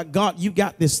 talking about, God, you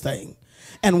got this thing.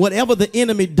 And whatever the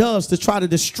enemy does to try to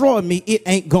destroy me, it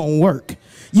ain't gonna work.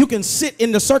 You can sit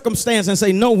in the circumstance and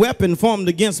say, no weapon formed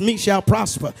against me shall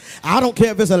prosper. I don't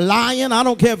care if it's a lion. I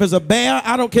don't care if it's a bear.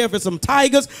 I don't care if it's some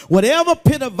tigers. Whatever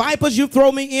pit of vipers you throw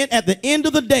me in, at the end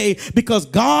of the day, because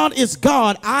God is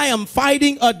God, I am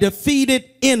fighting a defeated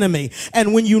enemy.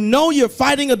 And when you know you're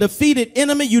fighting a defeated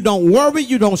enemy, you don't worry,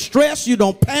 you don't stress, you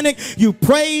don't panic, you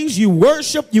praise, you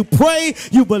worship, you pray,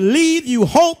 you believe, you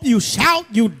hope, you shout,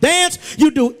 you dance, you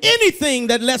do anything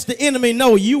that lets the enemy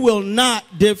know you will not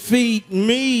defeat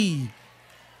me.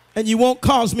 And you won't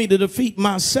cause me to defeat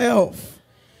myself.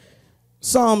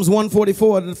 Psalms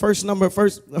 144, the first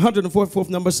 144th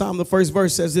number, Psalm, the first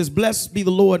verse says this: blessed be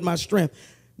the Lord my strength,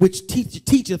 which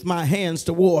teacheth my hands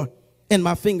to war and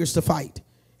my fingers to fight.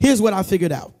 Here's what I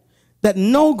figured out: that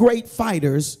no great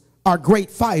fighters are great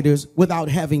fighters without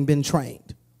having been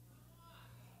trained.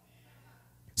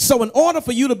 So in order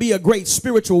for you to be a great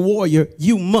spiritual warrior,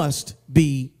 you must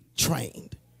be trained.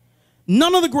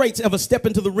 None of the greats ever step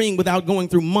into the ring without going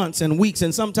through months and weeks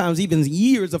and sometimes even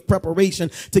years of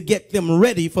preparation to get them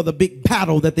ready for the big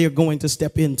battle that they're going to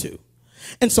step into.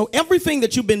 And so everything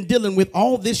that you've been dealing with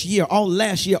all this year, all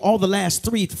last year, all the last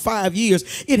 3 to 5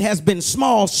 years, it has been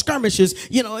small skirmishes.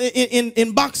 You know,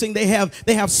 in boxing, they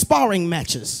have sparring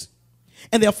matches.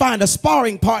 And they'll find a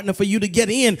sparring partner for you to get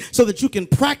in so that you can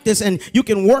practice and you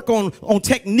can work on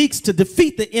techniques to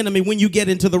defeat the enemy when you get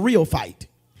into the real fight.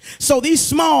 So these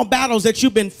small battles that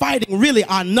you've been fighting really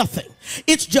are nothing.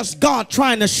 It's just God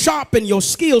trying to sharpen your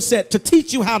skill set, to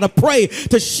teach you how to pray,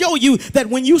 to show you that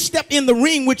when you step in the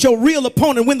ring with your real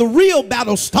opponent, when the real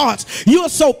battle starts, you're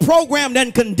so programmed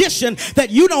and conditioned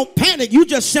that you don't panic. You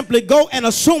just simply go and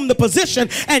assume the position,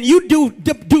 and you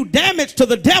do damage to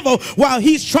the devil while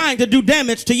he's trying to do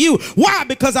damage to you. Why?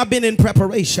 Because I've been in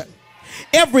preparation.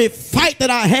 Every fight that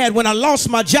I had when I lost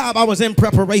my job, I was in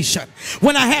preparation.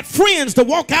 When I had friends to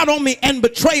walk out on me and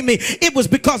betray me, it was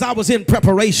because I was in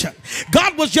preparation.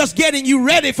 God was just getting you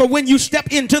ready for when you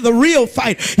step into the real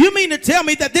fight. You mean to tell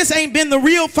me that this ain't been the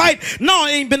real fight? No,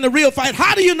 it ain't been the real fight.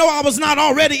 How do you know I was not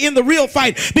already in the real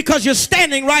fight? Because you're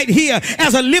standing right here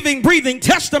as a living, breathing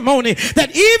testimony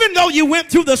that even though you went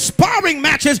through the sparring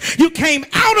matches, you came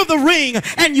out of the ring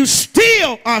and you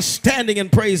still are standing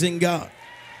and praising God.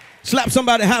 Slap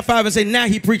somebody high five and say, now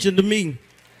he preaching to me.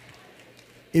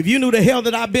 If you knew the hell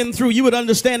that I've been through, you would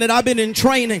understand that I've been in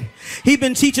training. He's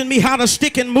been teaching me how to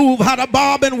stick and move, how to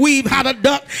bob and weave, how to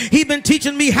duck. He's been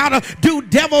teaching me how to do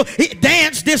devil.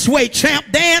 Dance this way,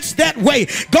 champ. Dance that way.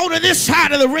 Go to this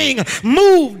side of the ring.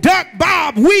 Move, duck,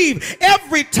 bob, weave.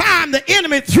 Every time the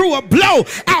enemy threw a blow,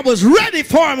 I was ready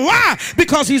for him. Why?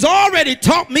 Because he's already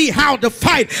taught me how to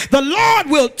fight. The Lord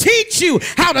will teach you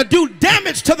how to do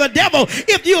damage to the devil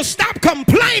if you'll stop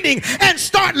complaining and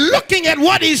start looking at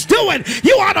what he's doing.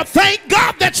 You ought to thank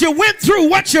God that you went through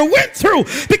what you went through,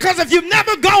 because if you've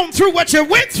never gone through what you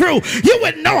went through, you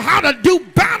wouldn't know how to do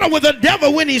battle with the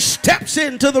devil when he steps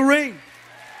into the ring.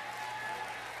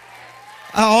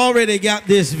 I already got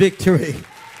this victory.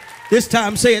 This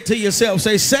time say it to yourself.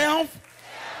 Say, self,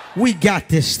 we got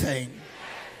this thing.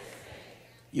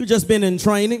 You just been in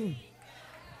training.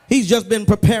 He's just been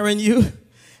preparing you.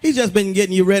 He's just been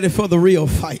getting you ready for the real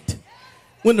fight.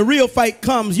 When the real fight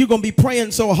comes, you're going to be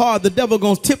praying so hard, the devil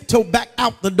going to tiptoe back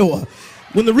out the door.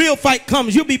 When the real fight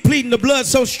comes, you'll be pleading the blood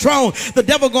so strong, the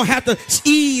devil going to have to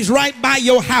ease right by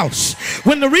your house.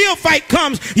 When the real fight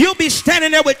comes, you'll be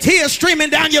standing there with tears streaming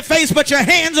down your face, but your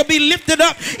hands will be lifted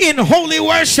up in holy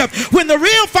worship. When the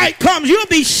real fight comes, you'll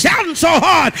be shouting so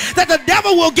hard that the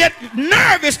devil will get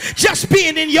nervous just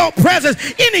being in your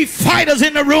presence. Any fighters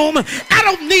in the room? I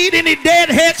don't need any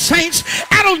deadhead saints.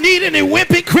 I don't need any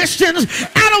wimpy Christians.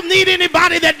 I don't need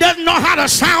anybody that doesn't know how to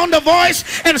sound a voice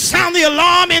and sound the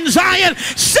alarm in Zion.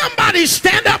 Somebody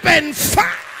stand up and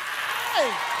fight.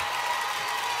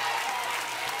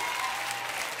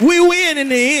 We win in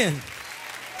the end.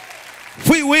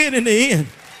 We win in the end.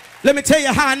 Let me tell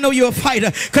you how I know you're a fighter.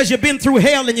 Because you've been through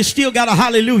hell and you still got a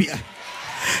hallelujah.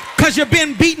 Because you've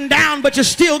been beaten down but you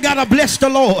still got to bless the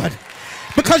Lord.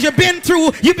 Because you've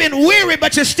been weary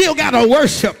but you still got to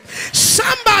worship.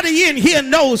 Somebody in here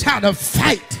knows how to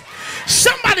fight.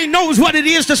 Somebody knows what it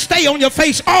is to stay on your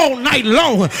face all night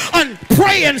long and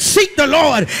pray and seek the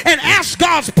Lord and ask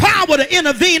God's power to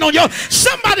intervene on your.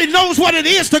 Somebody knows what it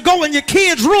is to go in your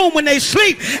kids' room when they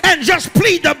sleep and just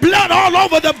plead the blood all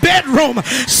over the bedroom.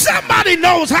 Somebody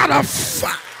knows how to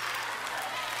fight.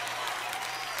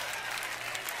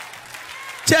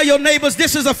 Tell your neighbors,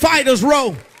 this is a fighter's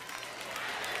row.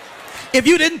 If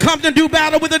you didn't come to do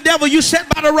battle with the devil, you sat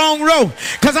by the wrong row.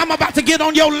 Because I'm about to get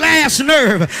on your last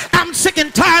nerve. I'm sick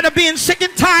and tired of being sick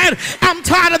and tired. I'm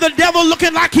tired of the devil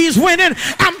looking like he's winning.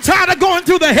 I'm tired of going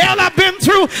through the hell I've been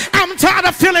through. I'm tired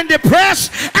of feeling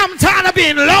depressed. I'm tired of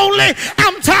being lonely.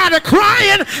 I'm tired of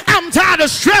crying. I'm tired of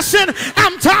stressing.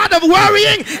 I'm tired of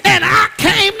worrying. And I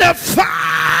came to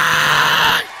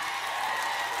fight.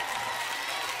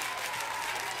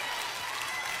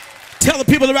 Tell the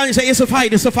people around you, say, it's a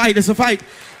fight, it's a fight, it's a fight,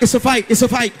 it's a fight, it's a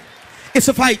fight,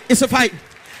 it's a fight, it's a fight,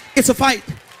 it's a fight,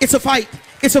 it's a fight,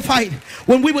 it's a fight.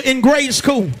 When we were in grade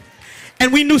school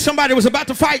and we knew somebody was about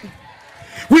to fight,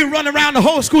 we would run around the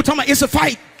whole school talking about, it's a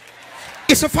fight,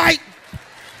 it's a fight,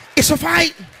 it's a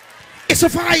fight, it's a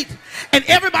fight. And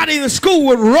everybody in the school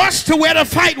would rush to where the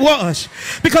fight was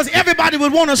because everybody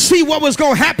would want to see what was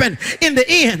going to happen in the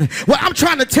end. Well, I'm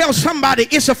trying to tell somebody,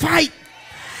 it's a fight,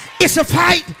 it's a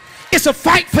fight. It's a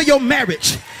fight for your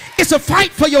marriage. It's a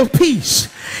fight for your peace.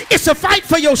 It's a fight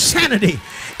for your sanity.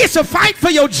 It's a fight for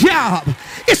your job.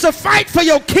 It's a fight for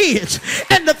your kids.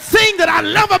 And the thing that I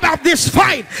love about this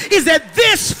fight is that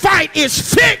this fight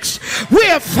is fixed.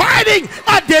 We're fighting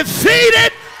a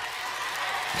defeated.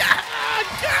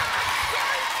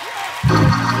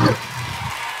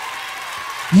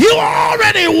 You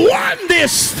already won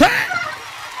this thing.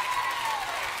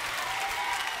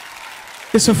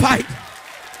 It's a fight.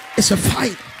 It's a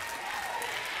fight.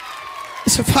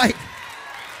 It's a fight.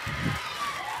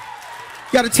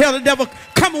 You got to tell the devil,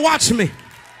 come watch me.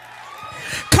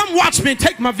 Come watch me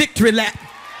take my victory lap.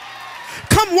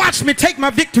 Come watch me take my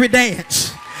victory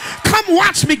dance. Come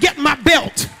watch me get my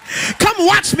belt. Come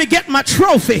watch me get my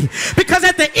trophy. Because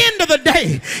at the end of the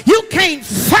day, you can't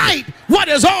fight what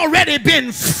has already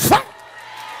been fought.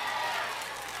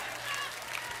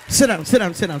 Sit down, sit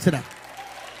down, sit down, sit down.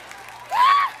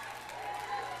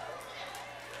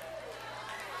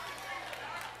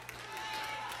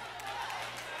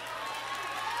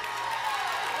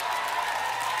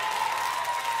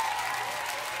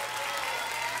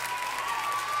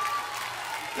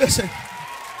 Listen,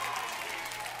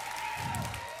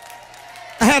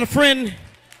 I had a friend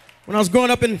when I was growing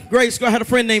up in grade school. I had a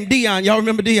friend named Dion. Y'all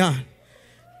remember Dion?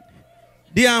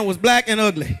 Dion was black and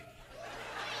ugly.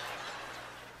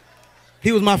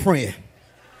 He was my friend.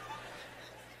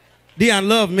 Dion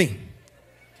loved me.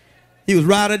 He was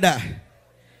ride or die.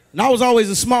 And I was always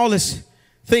the smallest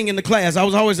thing in the class. I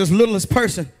was always the littlest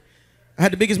person. I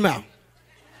had the biggest mouth.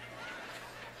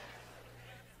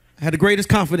 I had the greatest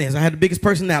confidence. I had the biggest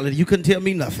personality. You couldn't tell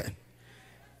me nothing.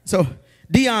 So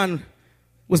Dion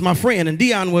was my friend, and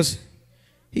Dion was,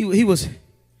 he was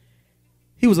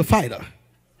a fighter.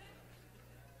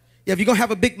 Yeah, if you're going to have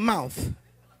a big mouth,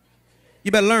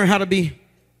 you better learn how to be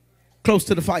close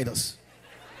to the fighters.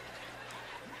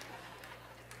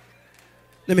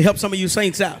 Let me help some of you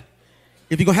saints out.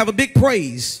 If you're going to have a big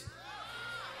praise,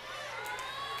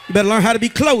 you better learn how to be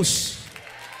close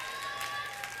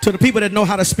to the people that know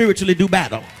how to spiritually do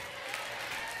battle.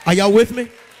 Are y'all with me?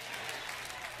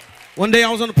 One day I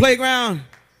was on the playground.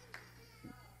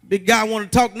 Big guy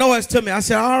wanted to talk noise to me. I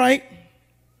said, all right.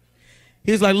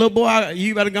 He was like, little boy,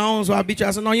 you better go on so I'll beat you. I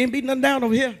said, no, you ain't beating nothing down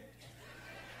over here.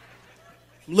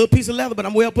 A little piece of leather, but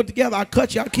I'm well put together. I'll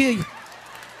cut you. I'll kill you.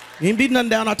 You ain't beating nothing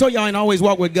down. I told y'all I ain't always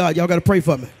walk with God. Y'all got to pray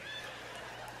for me.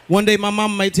 One day my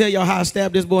mama may tell y'all how I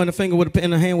stabbed this boy in the finger with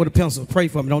in the hand with a pencil. Pray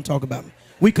for me. Don't talk about me.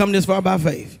 We come this far by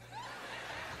faith.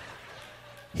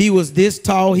 He was this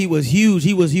tall. He was huge.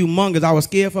 He was humongous. I was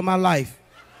scared for my life.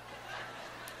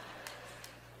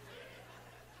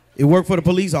 It worked for the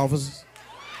police officers.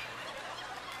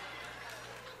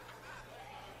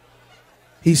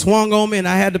 He swung on me and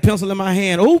I had the pencil in my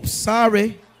hand. Oops,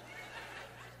 sorry.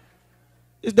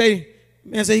 This day,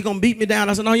 man said he's going to beat me down.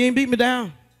 I said, no, you ain't beat me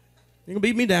down. You're going to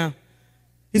beat me down.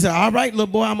 He said, all right, little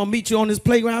boy, I'm going to meet you on this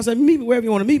playground. I said, meet me wherever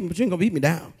you want to meet me, but you ain't going to beat me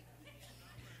down.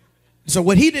 So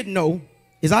what he didn't know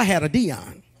is I had a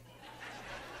Dion.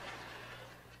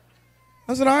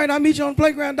 I said, all right, I'll meet you on the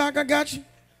playground, Doc. I got you.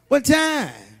 What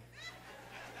time?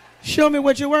 Show me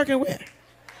what you're working with.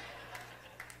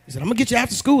 He said, I'm going to get you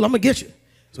after school. I'm going to get you.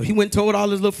 So he went and told all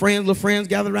his little friends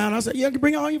gathered around. I said, yeah, you can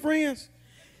bring all your friends.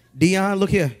 Dion, look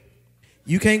here.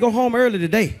 You can't go home early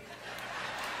today.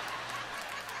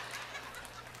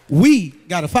 We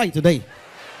got to fight today.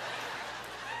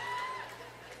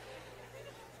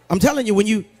 I'm telling you, when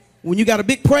you got a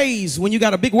big praise, when you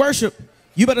got a big worship,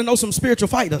 you better know some spiritual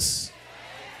fighters.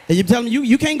 And you're telling me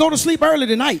you can't go to sleep early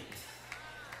tonight.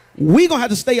 We're going to have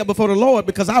to stay up before the Lord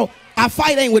because our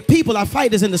fight ain't with people. Our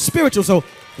fight is in the spiritual. So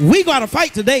we got to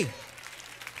fight today.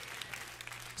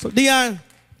 So Dion,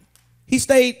 he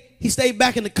stayed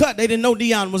back in the cut. They didn't know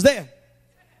Dion was there.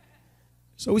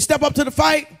 So we step up to the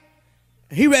fight.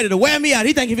 He ready to wear me out.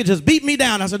 He think if he just beat me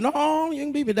down. I said, no, you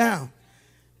can beat me down.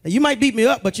 Now, you might beat me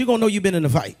up, but you're going to know you've been in the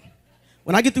fight.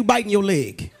 When I get through biting your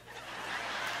leg,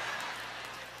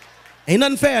 ain't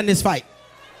nothing fair in this fight.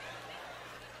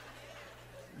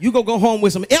 You go home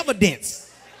with some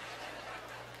evidence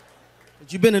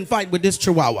that you've been in fight with this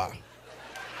chihuahua.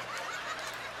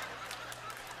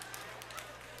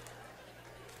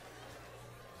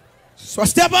 So I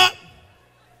step up.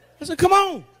 I said, come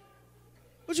on.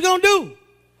 What you gonna do?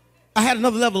 I had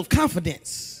another level of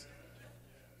confidence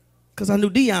because I knew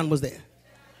Dion was there.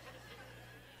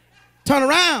 Turn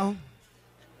around.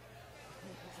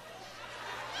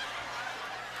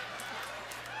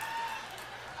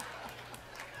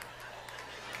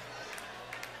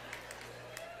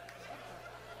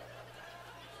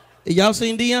 Y'all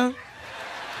seen Dion?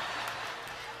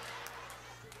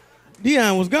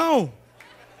 Dion was gone.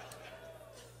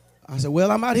 I said,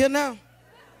 well, I'm out here now.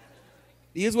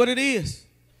 It is what it is.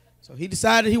 So he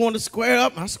decided he wanted to square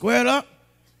up. I squared up.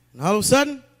 And all of a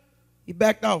sudden, he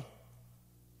backed off.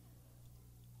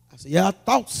 I said, yeah, I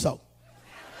thought so.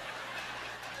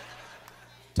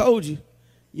 Told you.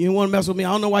 You didn't want to mess with me.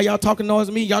 I don't know why y'all talking noise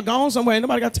to me. Y'all gone somewhere. Ain't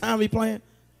nobody got time to be playing.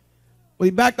 Well,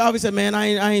 he backed off. He said, man, I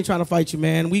ain't trying to fight you,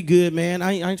 man. We good, man.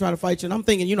 I ain't trying to fight you. And I'm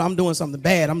thinking, I'm doing something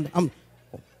bad.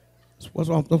 That's what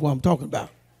I'm talking about.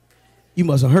 You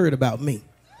must have heard about me.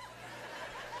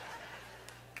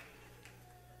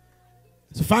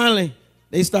 So finally,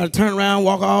 they started turning around,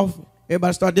 walk off.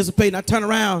 Everybody started dissipating. I turned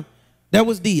around. That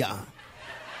was Dion.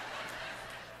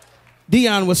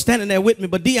 Dion was standing there with me,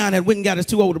 but Dion had went and got his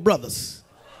two older brothers.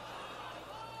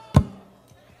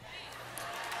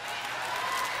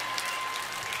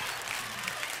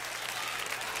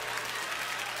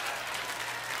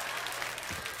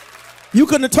 You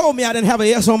couldn't have told me I didn't have an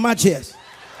S on my chest.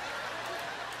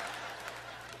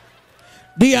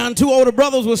 Dion, two older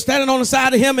brothers were standing on the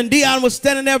side of him, and Dion was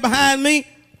standing there behind me.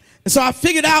 And so I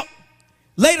figured out,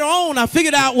 later on,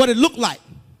 what it looked like.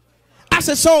 I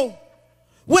said, so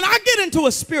When I get into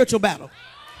a spiritual battle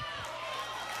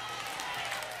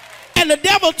and the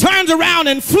devil turns around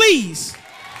and flees,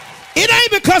 it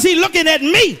ain't because he's looking at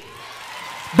me,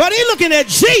 but he's looking at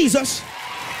Jesus,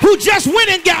 who just went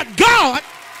and got God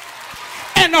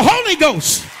and the Holy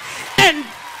Ghost. And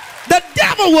the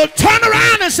devil will turn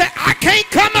around and say, I can't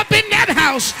come up in that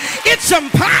house. It's some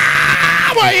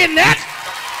power in that.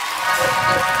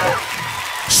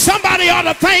 Somebody ought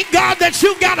to thank God that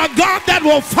you got a God that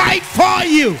will fight for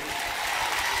you.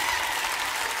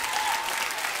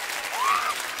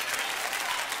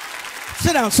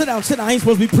 Sit down, sit down, sit down. I ain't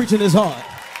supposed to be preaching this hard.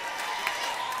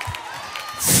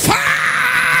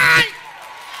 Fight!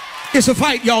 It's a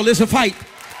fight, y'all. It's a fight.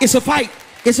 It's a fight.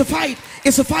 It's a fight.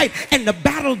 It's a fight. And the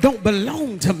battle don't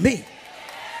belong to me.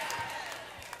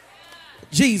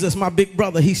 Jesus, my big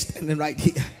brother, he's standing right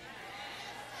here.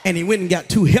 And he went and got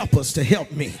 2 helpers to help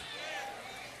me.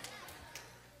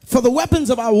 For the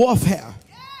weapons of our warfare,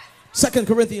 2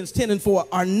 Corinthians 10:4,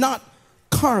 are not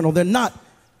carnal. They're not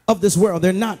of this world.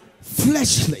 They're not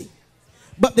fleshly.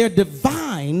 But they're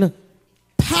divine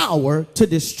power to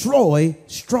destroy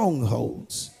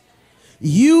strongholds.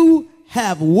 You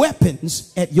have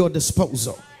weapons at your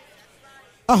disposal.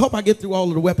 I hope I get through all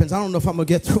of the weapons. I don't know if I'm going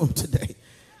to get through them today.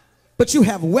 But you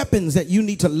have weapons that you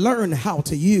need to learn how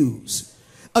to use.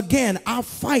 Again, our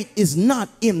fight is not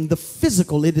in the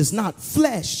physical. It is not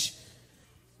flesh.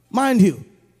 Mind you,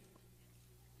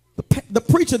 the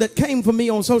preacher that came for me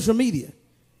on social media,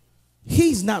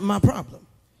 he's not my problem.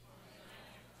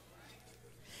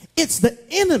 It's the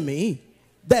enemy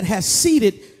that has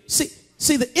seated.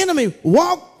 See, the enemy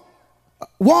walked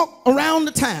around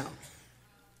the town,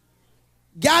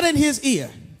 got in his ear,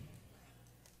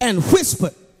 and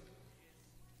whispered,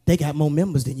 they got more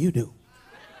members than you do.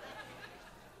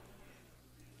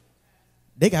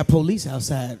 They got police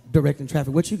outside directing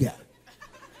traffic. What you got?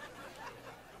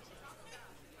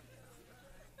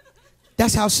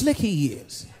 That's how slick he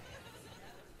is.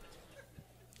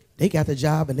 They got the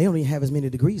job and they don't even have as many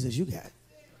degrees as you got.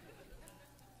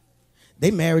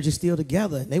 Their marriage is still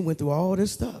together and they went through all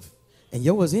this stuff and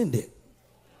yours ended.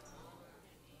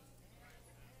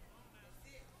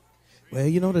 Well,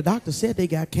 you know, the doctor said they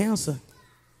got cancer.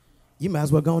 You might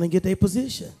as well go on and get their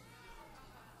position.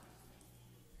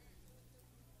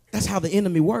 That's how the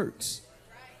enemy works.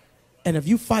 And if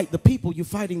you fight the people, you're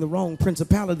fighting the wrong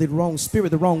principality, the wrong spirit,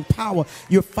 the wrong power.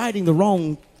 You're fighting the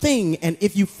wrong thing. And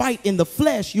if you fight in the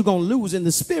flesh, you're going to lose in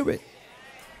the spirit.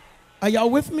 Are y'all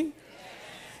with me?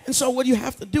 And so what you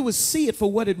have to do is see it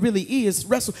for what it really is.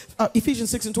 Wrestle.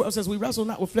 Ephesians 6:12 says, we wrestle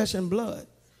not with flesh and blood,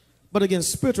 but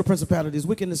against spiritual principalities,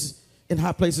 wickedness in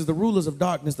high places, the rulers of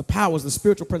darkness, the powers, the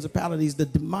spiritual principalities, the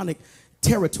demonic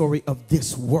territory of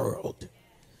this world.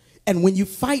 And when you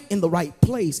fight in the right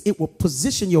place, it will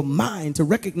position your mind to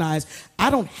recognize, I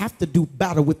don't have to do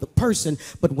battle with the person,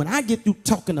 but when I get through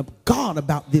talking to God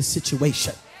about this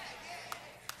situation,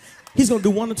 he's going to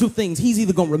do one or two things. He's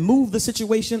either going to remove the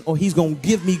situation or he's going to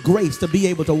give me grace to be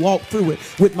able to walk through it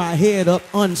with my head up,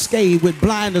 unscathed, with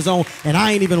blinders on, and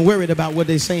I ain't even worried about what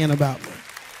they're saying about me.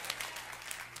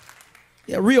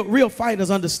 Yeah, real fighters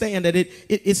understand that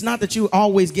it's not that you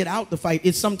always get out the fight.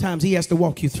 It's sometimes he has to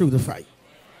walk you through the fight.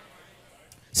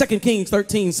 2 Kings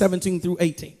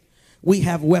 13:17-18. We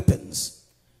have weapons.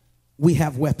 We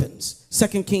have weapons.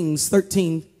 2 Kings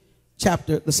 13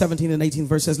 chapter, the 17 and 18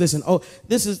 verse says, listen,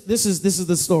 this is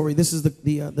the story. This is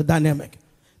the dynamic.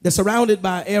 They're surrounded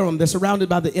by Aram. They're surrounded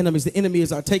by the enemies. The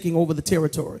enemies are taking over the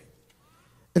territory.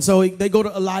 And so they go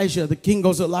to Elijah. The king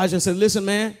goes to Elijah and says, listen,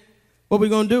 man, what are we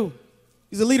going to do?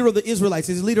 He's the leader of the Israelites.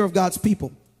 He's the leader of God's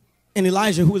people. And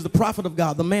Elijah, who is the prophet of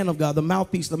God, the man of God, the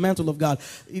mouthpiece, the mantle of God,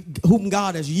 whom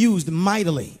God has used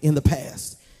mightily in the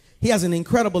past. He has an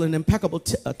incredible and impeccable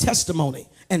testimony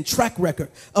and track record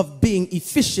of being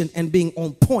efficient and being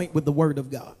on point with the word of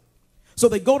God. So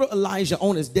they go to Elijah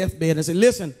on his deathbed and say,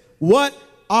 listen, what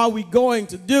are we going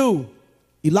to do?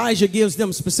 Elijah gives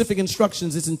them specific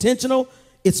instructions. It's intentional.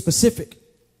 It's specific.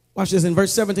 Watch this. In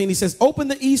verse 17, he says, open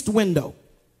the east window.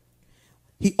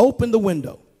 He opened the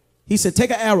window. He said, take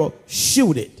an arrow,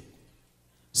 shoot it.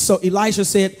 So Elisha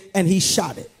said, and he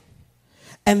shot it.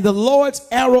 And the Lord's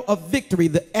arrow of victory,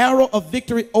 the arrow of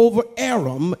victory over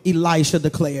Aram, Elisha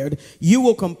declared, you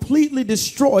will completely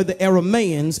destroy the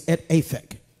Arameans at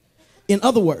Aphek. In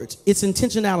other words, it's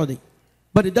intentionality,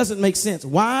 but it doesn't make sense.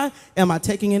 Why am I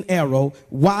taking an arrow?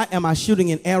 Why am I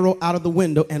shooting an arrow out of the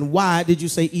window? And why did you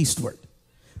say eastward?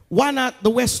 Why not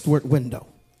the westward window?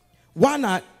 Why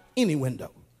not any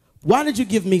window? Why did you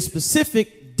give me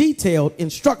specific, detailed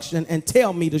instruction and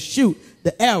tell me to shoot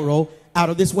the arrow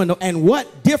out of this window? And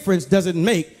what difference does it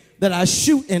make that I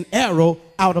shoot an arrow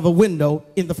out of a window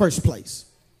in the first place.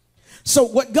 So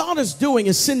what God is doing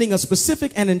is sending a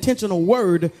specific and intentional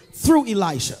word through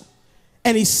Elisha.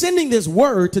 And he's sending this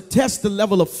word to test the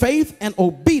level of faith and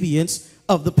obedience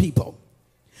of the people.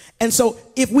 And so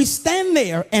if we stand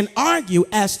there and argue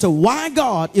as to why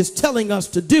God is telling us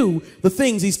to do the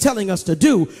things he's telling us to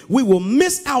do, we will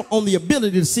miss out on the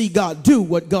ability to see God do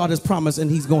what God has promised and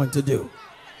he's going to do.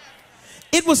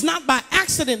 It was not by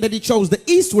accident that he chose the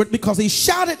eastward, because he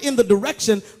shouted in the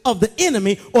direction of the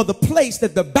enemy or the place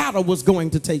that the battle was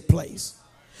going to take place.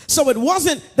 So it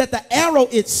wasn't that the arrow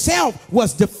itself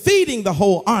was defeating the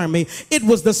whole army. It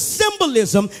was the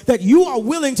symbolism that you are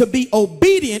willing to be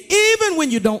obedient even when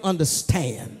you don't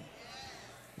understand.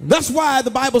 That's why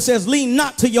the Bible says, lean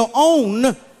not to your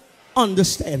own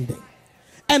understanding.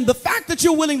 And the fact that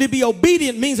you're willing to be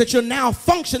obedient means that you're now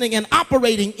functioning and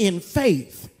operating in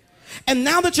faith. And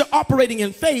now that you're operating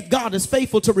in faith, God is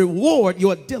faithful to reward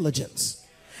your diligence.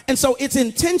 And so it's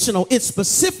intentional, it's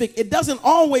specific. It doesn't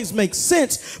always make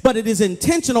sense, but it is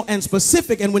intentional and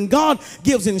specific. And when God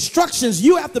gives instructions,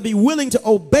 you have to be willing to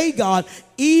obey God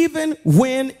even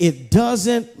when it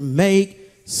doesn't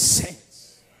make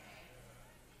sense.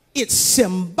 It's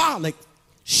symbolic.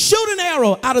 Shoot an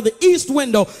arrow out of the east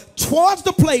window towards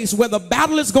the place where the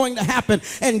battle is going to happen.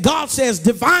 And God says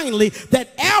divinely that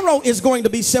arrow is going to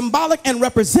be symbolic and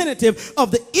representative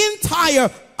of the entire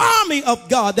army of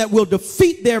God that will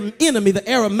defeat their enemy, the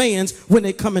Arameans, when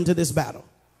they come into this battle.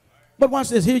 But watch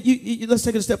this. Here, let's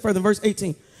take it a step further. Verse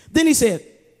 18. Then he said,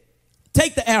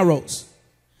 take the arrows.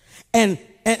 And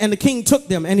the king took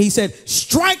them, and he said,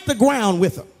 strike the ground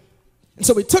with them. And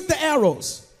so he took the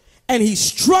arrows and he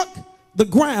struck the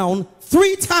ground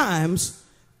 3 times,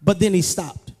 but then he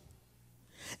stopped.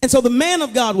 And so the man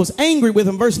of God was angry with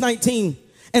him, verse 19,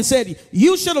 and said,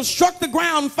 you should have struck the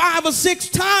ground 5 or 6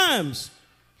 times.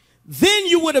 Then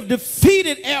you would have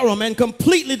defeated Aram and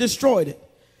completely destroyed it.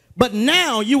 But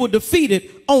now you will defeat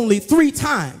it only 3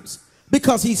 times,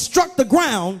 because he struck the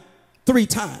ground 3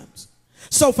 times.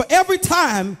 So for every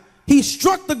time he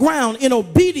struck the ground in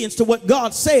obedience to what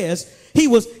God says, he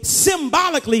was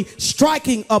symbolically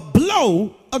striking a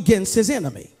blow against his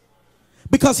enemy.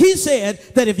 Because he said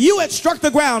that if you had struck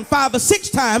the ground 5 or 6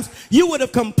 times, you would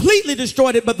have completely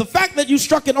destroyed it. But the fact that you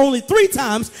struck it only 3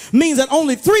 times means that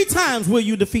only 3 times will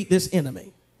you defeat this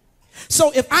enemy.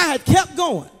 So if I had kept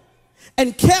going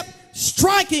and kept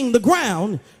striking the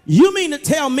ground, you mean to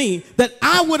tell me that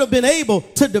I would have been able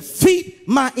to defeat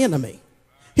my enemy?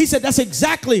 He said, that's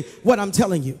exactly what I'm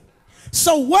telling you.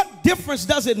 So what difference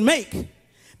does it make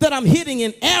that I'm hitting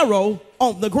an arrow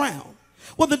on the ground?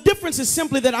 Well, the difference is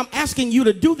simply that I'm asking you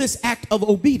to do this act of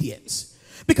obedience,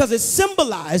 because it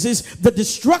symbolizes the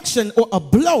destruction or a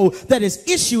blow that is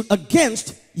issued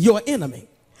against your enemy.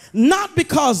 Not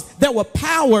because there were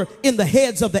power in the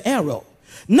heads of the arrow.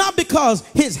 Not because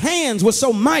his hands were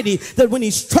so mighty that when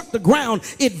he struck the ground,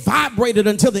 it vibrated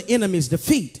until the enemy's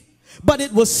defeat. But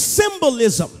it was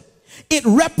symbolism. It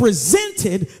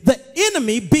represented the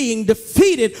enemy being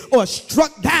defeated or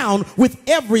struck down with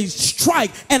every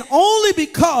strike, and only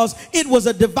because it was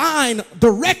a divine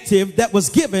directive that was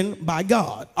given by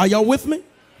God. Are y'all with me?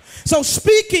 So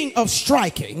speaking of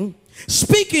striking,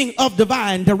 speaking of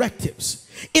divine directives,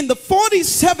 in the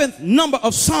 47th number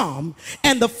of Psalm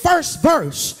and the 1st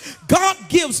verse, God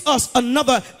gives us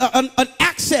another an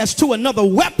access to another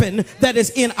weapon that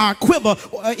is in our quiver,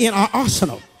 in our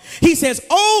arsenal. He says,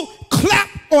 oh, clap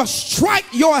or strike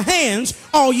your hands,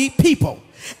 all ye people,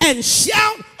 and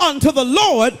shout unto the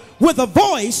Lord with a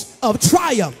voice of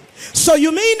triumph. So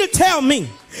you mean to tell me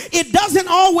it doesn't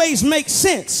always make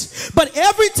sense, but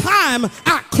every time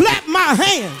I clap my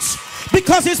hands,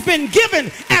 because it's been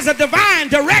given as a divine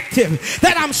directive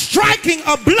that I'm striking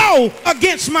a blow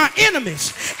against my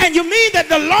enemies. And you mean that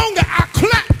the longer I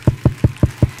clap,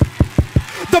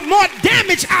 the more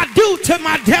damage I do to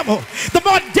my devil, the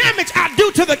more damage I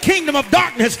do to the kingdom of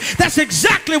darkness. That's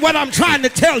exactly what I'm trying to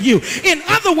tell you. In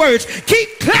other words,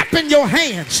 keep clapping your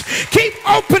hands. Keep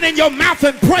opening your mouth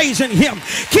and praising him.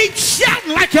 Keep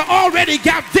shouting like you already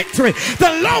got victory.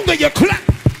 The longer you clap.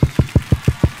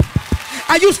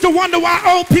 I used to wonder why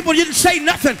old people didn't say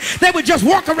nothing. They would just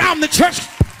walk around the church.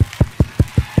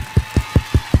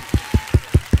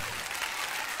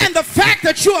 And the fact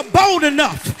that you are bold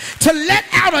enough to let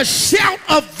out a shout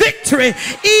of victory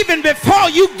even before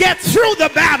you get through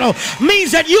the battle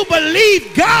means that you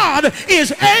believe God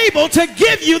is able to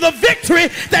give you the victory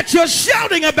that you're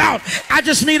shouting about. I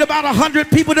just need about 100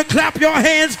 people to clap your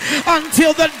hands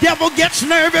until the devil gets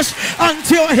nervous,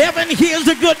 until heaven hears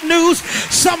the good news.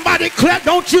 Somebody clap.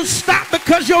 Don't you stop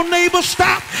because your neighbor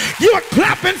stopped. You're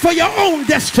clapping for your own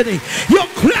destiny. You're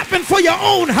clapping for your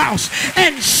own house.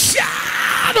 And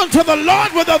shout unto the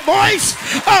Lord with a voice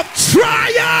of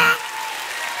triumph.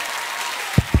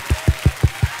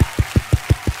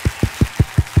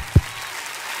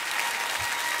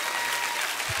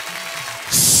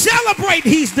 Celebrate,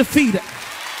 he's defeated.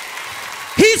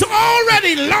 He's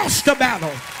already lost the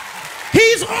battle.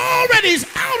 He's already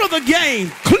out of the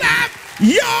game. Clap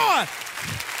your.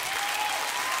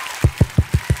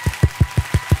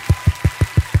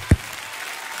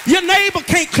 Your neighbor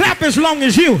can't clap as long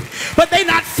as you, but they're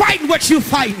not fighting what you're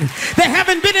fighting. They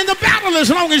haven't been in the battle as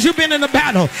long as you've been in the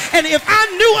battle. And if I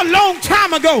knew a long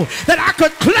time ago that I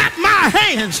could clap my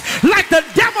hands like the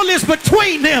devil is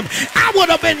between them, I would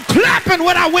have been clapping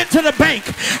when I went to the bank.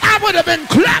 I would have been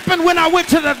clapping when I went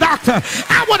to the doctor.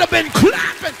 I would have been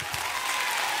clapping.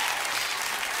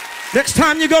 Next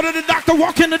time you go to the doctor,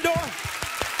 walk in the door.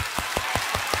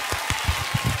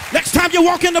 Next time you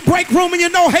walk in the break room and you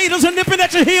know haters are nipping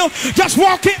at your heel, just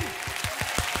walk in.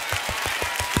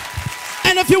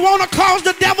 And if you want to cause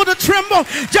the devil to tremble,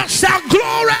 just shout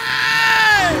glory.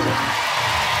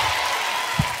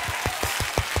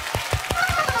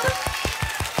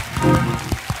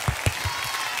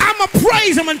 I'm going to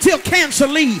praise him until cancer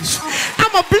leaves.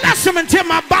 I'm going to bless him until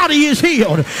my body is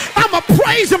healed. I'm going to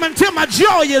praise him until my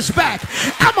joy is back.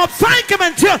 I'm going to thank him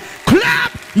until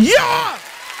clap your.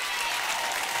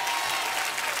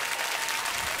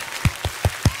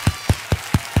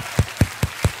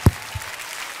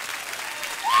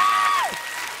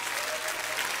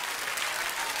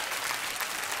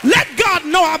 Let God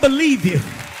know I believe you.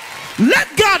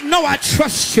 Let God know I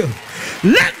trust you.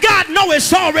 Let God know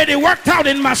it's already worked out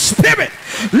in my spirit.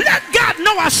 Let God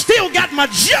know I still got my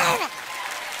joy.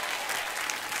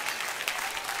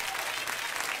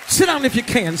 Sit down if you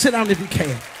can. Sit down if you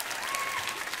can.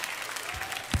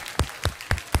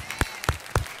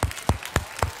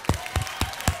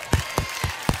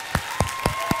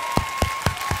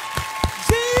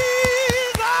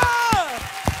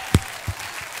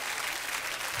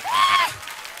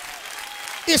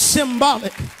 It's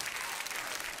symbolic.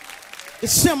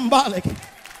 It's symbolic.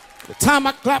 The time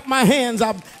I clap my hands,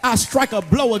 I strike a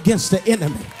blow against the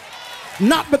enemy.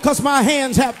 Not because my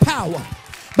hands have power,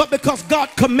 but because God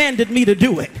commanded me to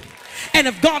do it. And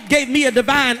if God gave me a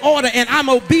divine order and I'm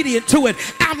obedient to it,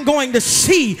 I'm going to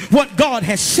see what God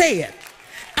has said.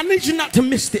 I need you not to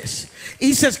miss this.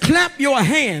 He says, clap your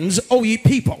hands, O ye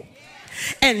people,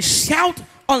 and shout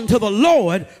unto the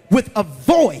Lord with a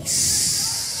voice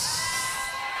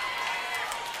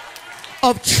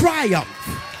of triumph.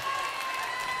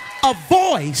 A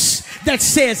voice that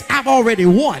says, I've already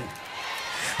won.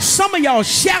 Some of y'all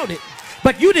shouted,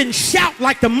 but you didn't shout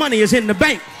like the money is in the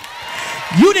bank.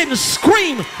 You didn't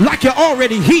scream like you're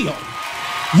already healed.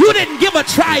 You didn't give a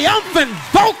triumphant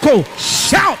vocal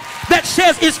shout that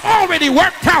says it's already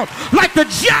worked out, like the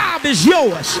job is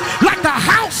yours, like the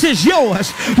house is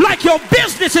yours, like your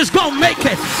business is gonna make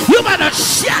it. You better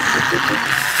shout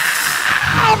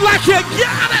like you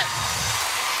got it.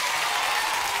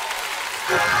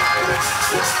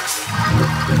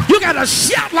 You gotta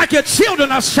shout like your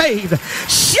children are saved.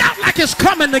 Shout like it's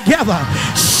coming together.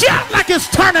 Shout like it's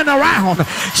turning around.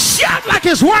 Shout like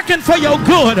it's working for your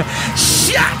good.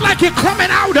 Shout like you're coming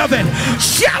out of it.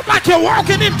 Shout like you're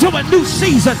walking into a new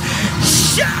season.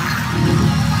 Shout.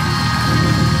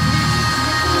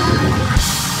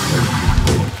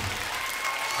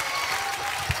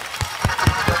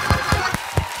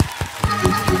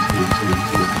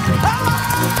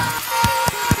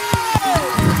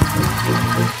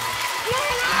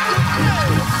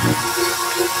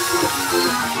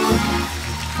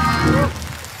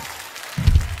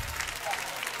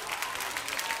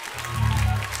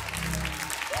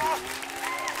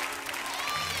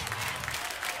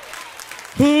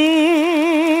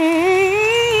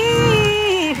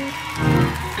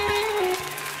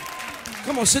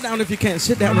 Come on, sit down if you can.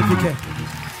 Sit down if you can.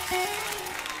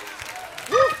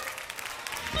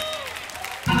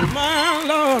 My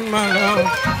Lord, my Lord.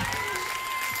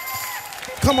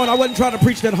 Come on, I wasn't trying to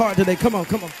preach that hard today. Come on,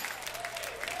 come on.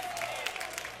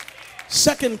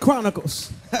 2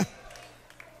 Chronicles.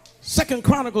 2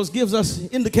 Chronicles gives us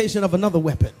indication of another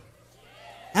weapon.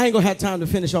 I ain't gonna have time to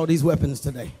finish all these weapons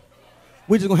today.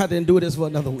 We're just gonna have to endure this for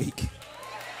another week.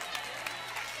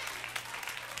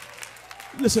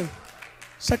 Listen,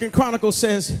 Second Chronicles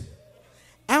says,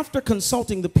 after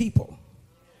consulting the people,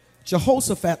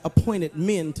 Jehoshaphat appointed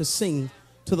men to sing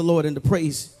to the Lord and to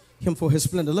praise him for his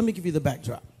splendor. Let me give you the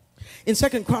backdrop. In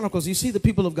Second Chronicles, you see the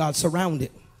people of God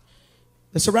surrounded.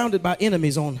 They're surrounded by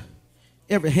enemies on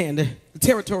every hand. The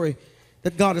territory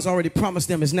that God has already promised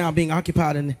them is now being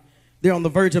occupied, and they're on the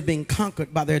verge of being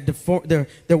conquered by their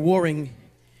warring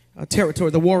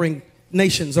territory, the warring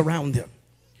nations around them.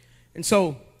 And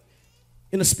so,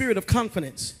 in a spirit of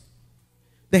confidence,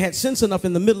 they had sense enough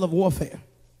in the middle of warfare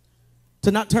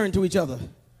to not turn to each other,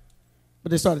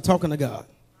 but they started talking to God.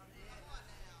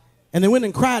 And they went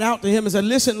and cried out to him and said,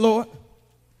 listen, Lord,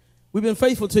 we've been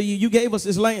faithful to you. You gave us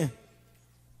this land,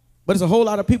 but there's a whole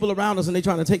lot of people around us and they're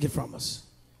trying to take it from us.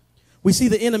 We see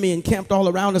the enemy encamped all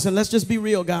around us, and let's just be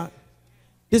real, God.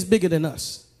 It's bigger than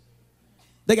us.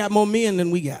 They got more men than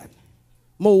we got,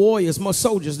 more warriors, more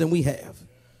soldiers than we have.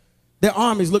 Their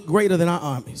armies look greater than our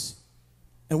armies,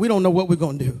 and we don't know what we're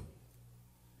going to do.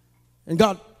 And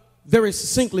God very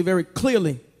succinctly, very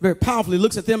clearly, very powerfully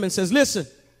looks at them and says, listen,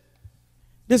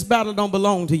 this battle don't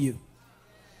belong to you.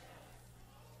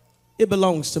 It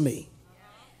belongs to me.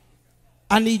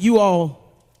 I need you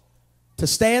all to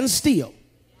stand still.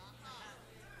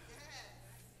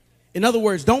 In other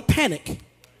words, don't panic.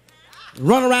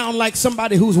 Run around like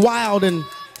somebody who's wild and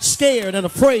scared and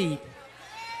afraid.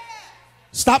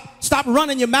 Stop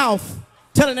running your mouth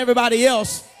telling everybody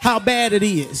else how bad it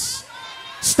is.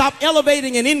 Stop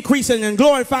elevating and increasing and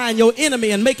glorifying your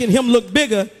enemy and making him look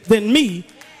bigger than me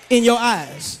in your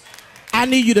eyes. I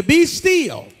need you to be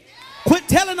still. Quit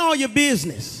telling all your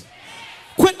business.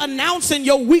 Quit announcing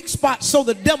your weak spots so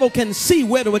the devil can see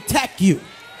where to attack you.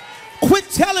 Quit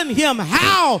telling him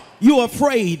how you're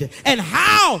afraid and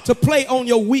how to play on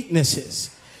your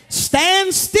weaknesses.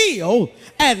 Stand still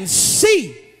and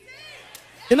see.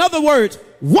 In other words,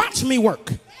 watch me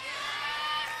work.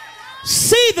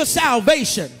 See the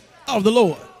salvation of the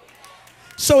Lord.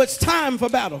 So it's time for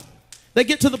battle. They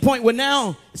get to the point where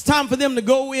now it's time for them to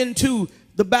go into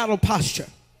the battle posture.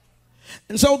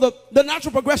 And so the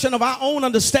natural progression of our own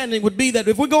understanding would be that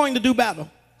if we're going to do battle,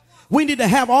 we need to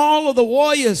have all of the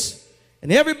warriors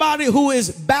and everybody who is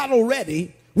battle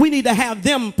ready. We need to have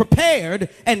them prepared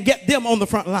and get them on the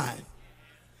front line.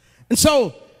 And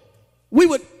so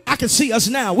I can see us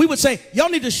now. We would say, y'all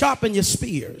need to sharpen your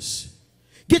spears.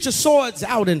 Get your swords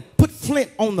out and put flint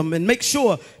on them and make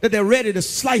sure that they're ready to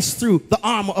slice through the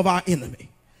armor of our enemy.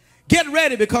 Get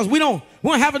ready, because we don't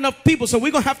have enough people, so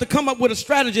we're going to have to come up with a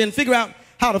strategy and figure out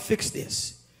how to fix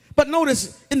this. But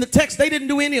notice in the text, they didn't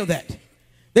do any of that.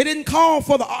 They didn't call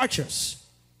for the archers.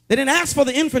 They didn't ask for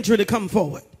the infantry to come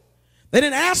forward. They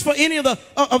didn't ask for any of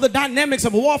the dynamics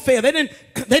of warfare. They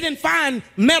didn't find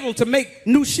metal to make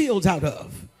new shields out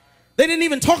of. They didn't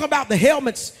even talk about the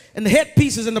helmets and the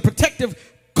headpieces and the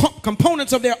protective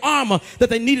components of their armor that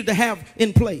they needed to have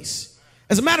in place.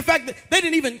 As a matter of fact, they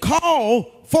didn't even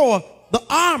call for the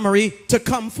armory to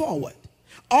come forward.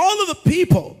 All of the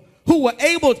people who were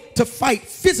able to fight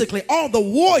physically, all the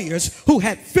warriors who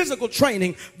had physical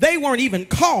training, they weren't even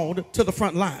called to the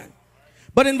front line.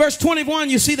 But in verse 21,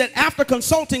 you see that after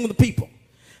consulting with the people,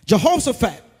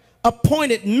 Jehoshaphat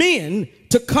appointed men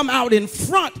to come out in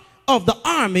front of the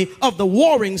army of the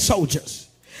warring soldiers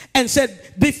and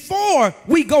said, before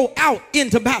we go out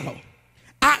into battle,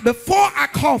 before I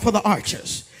call for the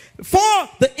archers, before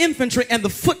the infantry and the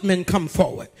footmen come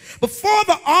forward, before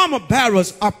the armor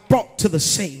bearers are brought to the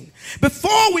scene,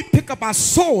 before we pick up our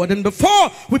sword and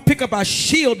before we pick up our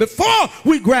shield, before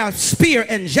we grab spear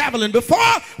and javelin, before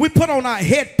we put on our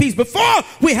headpiece, before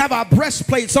we have our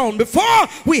breastplates on, before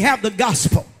we have the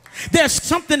gospel, there's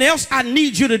something else I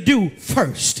need you to do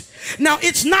first. Now,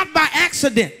 it's not by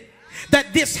accident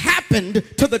that this happened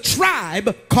to the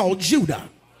tribe called Judah.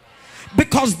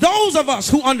 Because those of us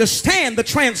who understand the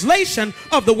translation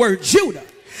of the word Judah,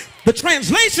 the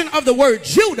translation of the word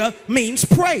Judah means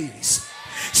praise.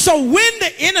 So when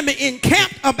the enemy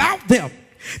encamped about them,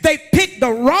 they picked the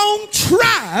wrong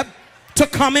tribe to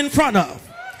come in front of.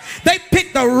 They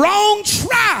picked the wrong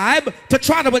tribe to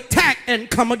try to attack and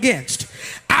come against.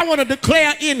 I want to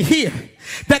declare in here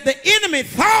that the enemy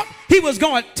thought he was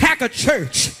going to attack a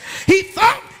church. He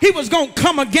thought he was going to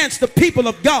come against the people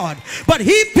of God, but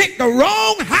he picked the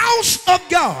wrong house of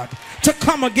God to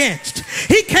come against.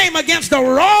 He came against the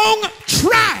wrong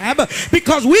tribe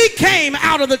because we came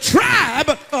out of the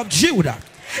tribe of Judah.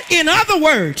 In other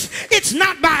words, it's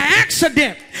not by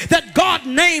accident that God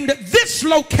named this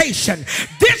location,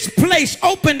 this place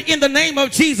opened in the name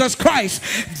of Jesus Christ,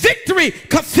 Victory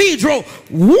Cathedral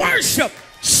Worship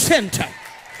Center.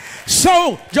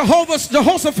 So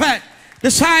Jehoshaphat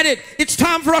decided it's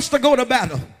time for us to go to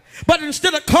battle. But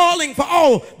instead of calling for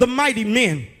all the mighty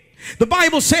men, the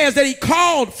Bible says that he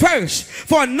called first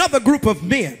for another group of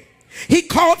men. He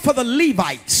called for the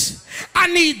Levites. I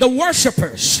need the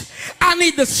worshipers. I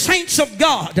need the saints of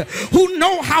God who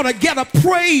know how to get a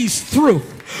praise through,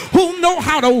 who know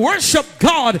how to worship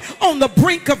God on the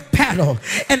brink of battle.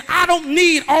 And I don't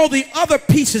need all the other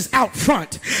pieces out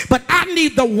front, but I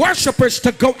need the worshipers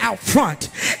to go out front.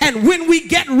 And when we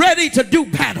get ready to do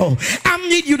battle, I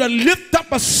need you to lift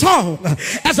up a song.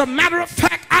 As a matter of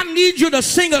fact, I need you to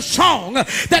sing a song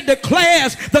that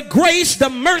declares the grace, the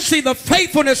mercy, the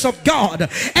faithfulness of God,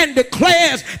 and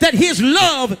declares that his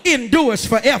love endures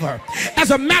forever.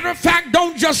 As a matter of fact,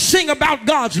 don't just sing about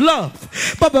God's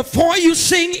love, but before you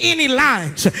sing any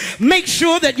lines, make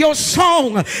sure that your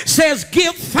song says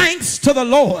give thanks to the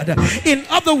Lord. In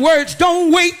other words,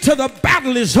 don't wait till the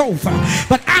battle is over,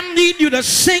 but I need you to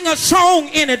sing a song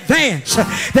in advance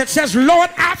that says, Lord,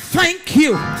 I thank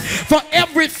you for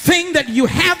everything that you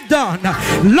have done.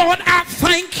 Lord, I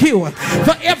thank you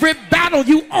for every battle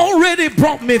you already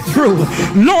brought me through.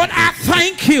 Lord, I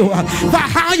thank you for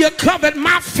how you covered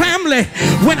my family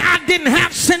when I didn't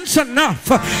have sense enough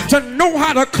to know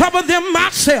how to cover them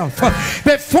myself.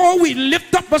 Before we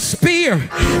lift up a spear,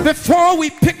 before we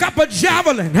pick up a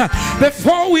javelin,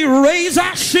 before we raise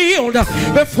our shield,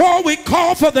 before we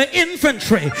call for the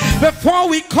infantry, before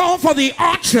we call for the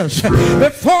archers,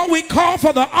 before we call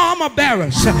for the armor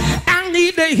bearers, I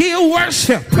need to hear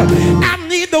worship. I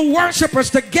need the worshipers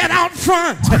to get out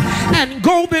front and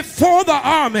go before the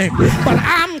army. But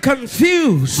I'm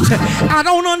confused. I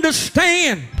don't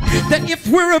understand that if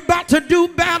we're about to do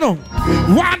battle,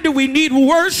 why do we need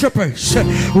worshipers?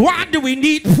 Why do we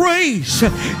need praise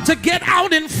to get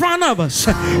out in front of us?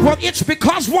 Well, it's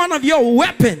because one of your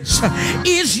weapons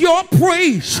is your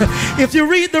praise. If you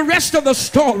read the rest of the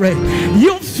story,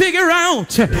 you'll figure out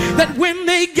that when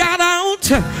they got out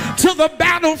to the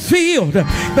battlefield,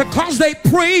 because they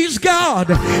praised God,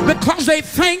 because they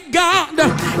thanked God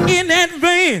in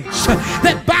advance,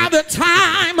 that by the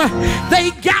time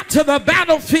they got to the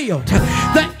battlefield,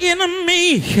 the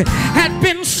enemy had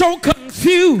been so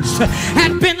confused,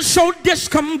 had been so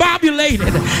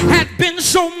discombobulated, had been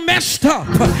so messed up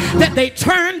that they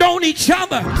turned on each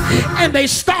other and they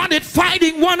started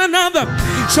fighting one another.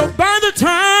 So by the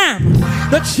time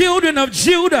the children of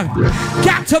Judah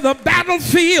got to the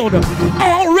battlefield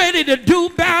all ready to do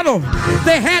battle,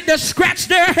 they had to scratch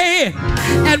their head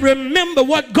and remember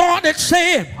what God had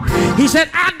said. He said,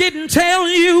 I didn't tell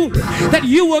you that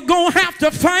you were going to have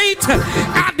to fight.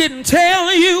 I didn't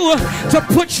tell you to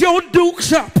put your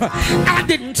dukes up. I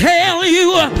didn't tell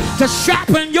you to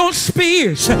sharpen your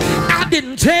spears. I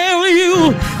didn't tell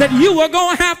you that you were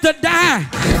going to have to die.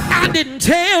 I didn't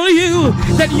tell you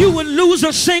that you would lose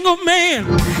a single man.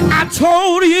 I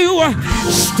told you,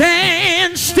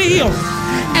 stand still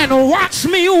and watch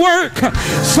me work.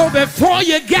 So before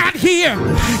you got here,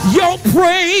 your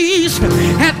praise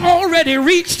had already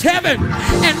reached heaven.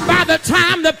 And by the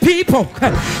time the people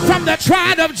from the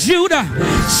tribe of Judah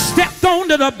stepped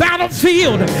onto the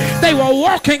battlefield, they were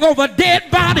walking over dead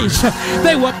bodies.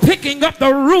 They were picking up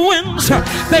the ruins.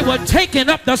 They were taking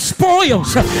up the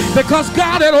spoils because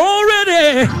God had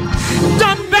already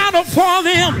done battle for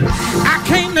them. I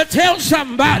came to tell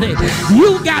somebody,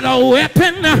 you got a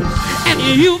weapon and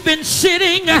you've been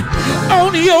sitting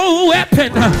on your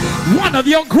weapon. One of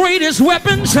your greatest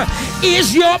weapons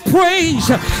is your praise.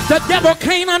 The devil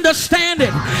can't understand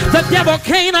it. The devil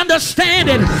can't understand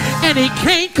it. And he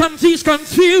can't come, he's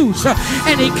confused.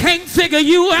 And he can't figure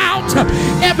you out.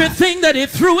 Everything that he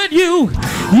threw at you,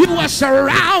 you were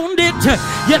surrounded.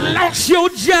 You lost your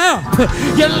job.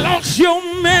 You lost your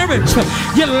marriage.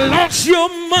 You lost your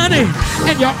money.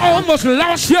 And you almost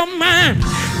lost your mind.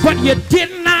 But you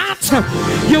did not,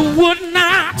 you would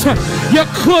not, you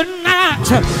could not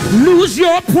lose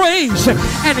your praise.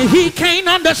 And he can't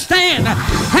understand.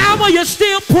 How are you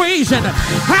still praising?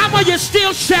 How are you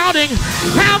still shouting?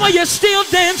 How are you still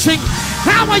dancing?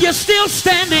 How are you still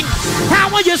standing?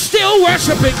 How are you still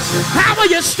worshiping? How are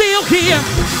you still here?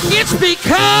 It's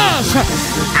because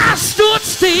I stood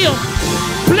still,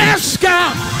 blessed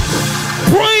God,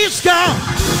 praised God,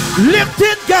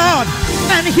 lifted God,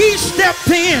 and he stepped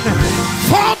in,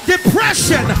 fought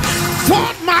depression,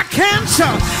 fought my cancer,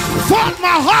 fought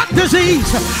my heart disease,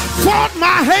 fought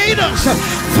my haters,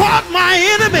 fought my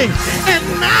enemy, and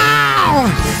now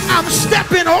I'm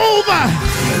stepping over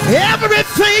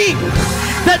everything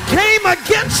that came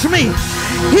against me.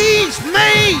 He's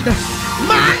made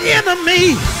my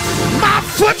enemy my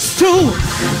footstool.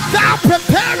 Thou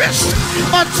preparest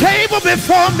a table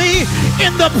before me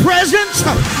in the presence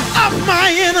of my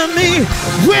enemy.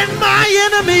 When my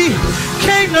enemy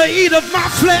came to eat of my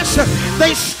flesh,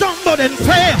 they stumbled and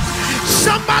fell.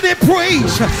 Somebody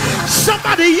praise.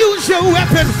 Somebody use your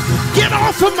weapon. Get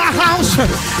off of my house.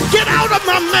 Get out of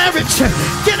my marriage.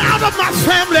 Get out of my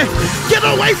family. Get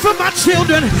away from my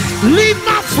children. Leave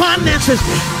my finances.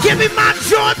 Give me my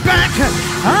joy back.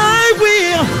 I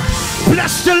will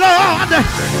bless the Lord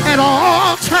at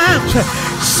all times.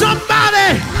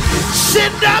 Somebody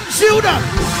send up Judah.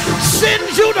 Send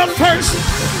Judah first.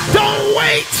 Don't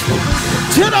wait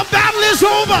till the battle is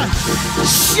over.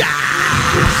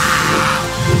 Shout!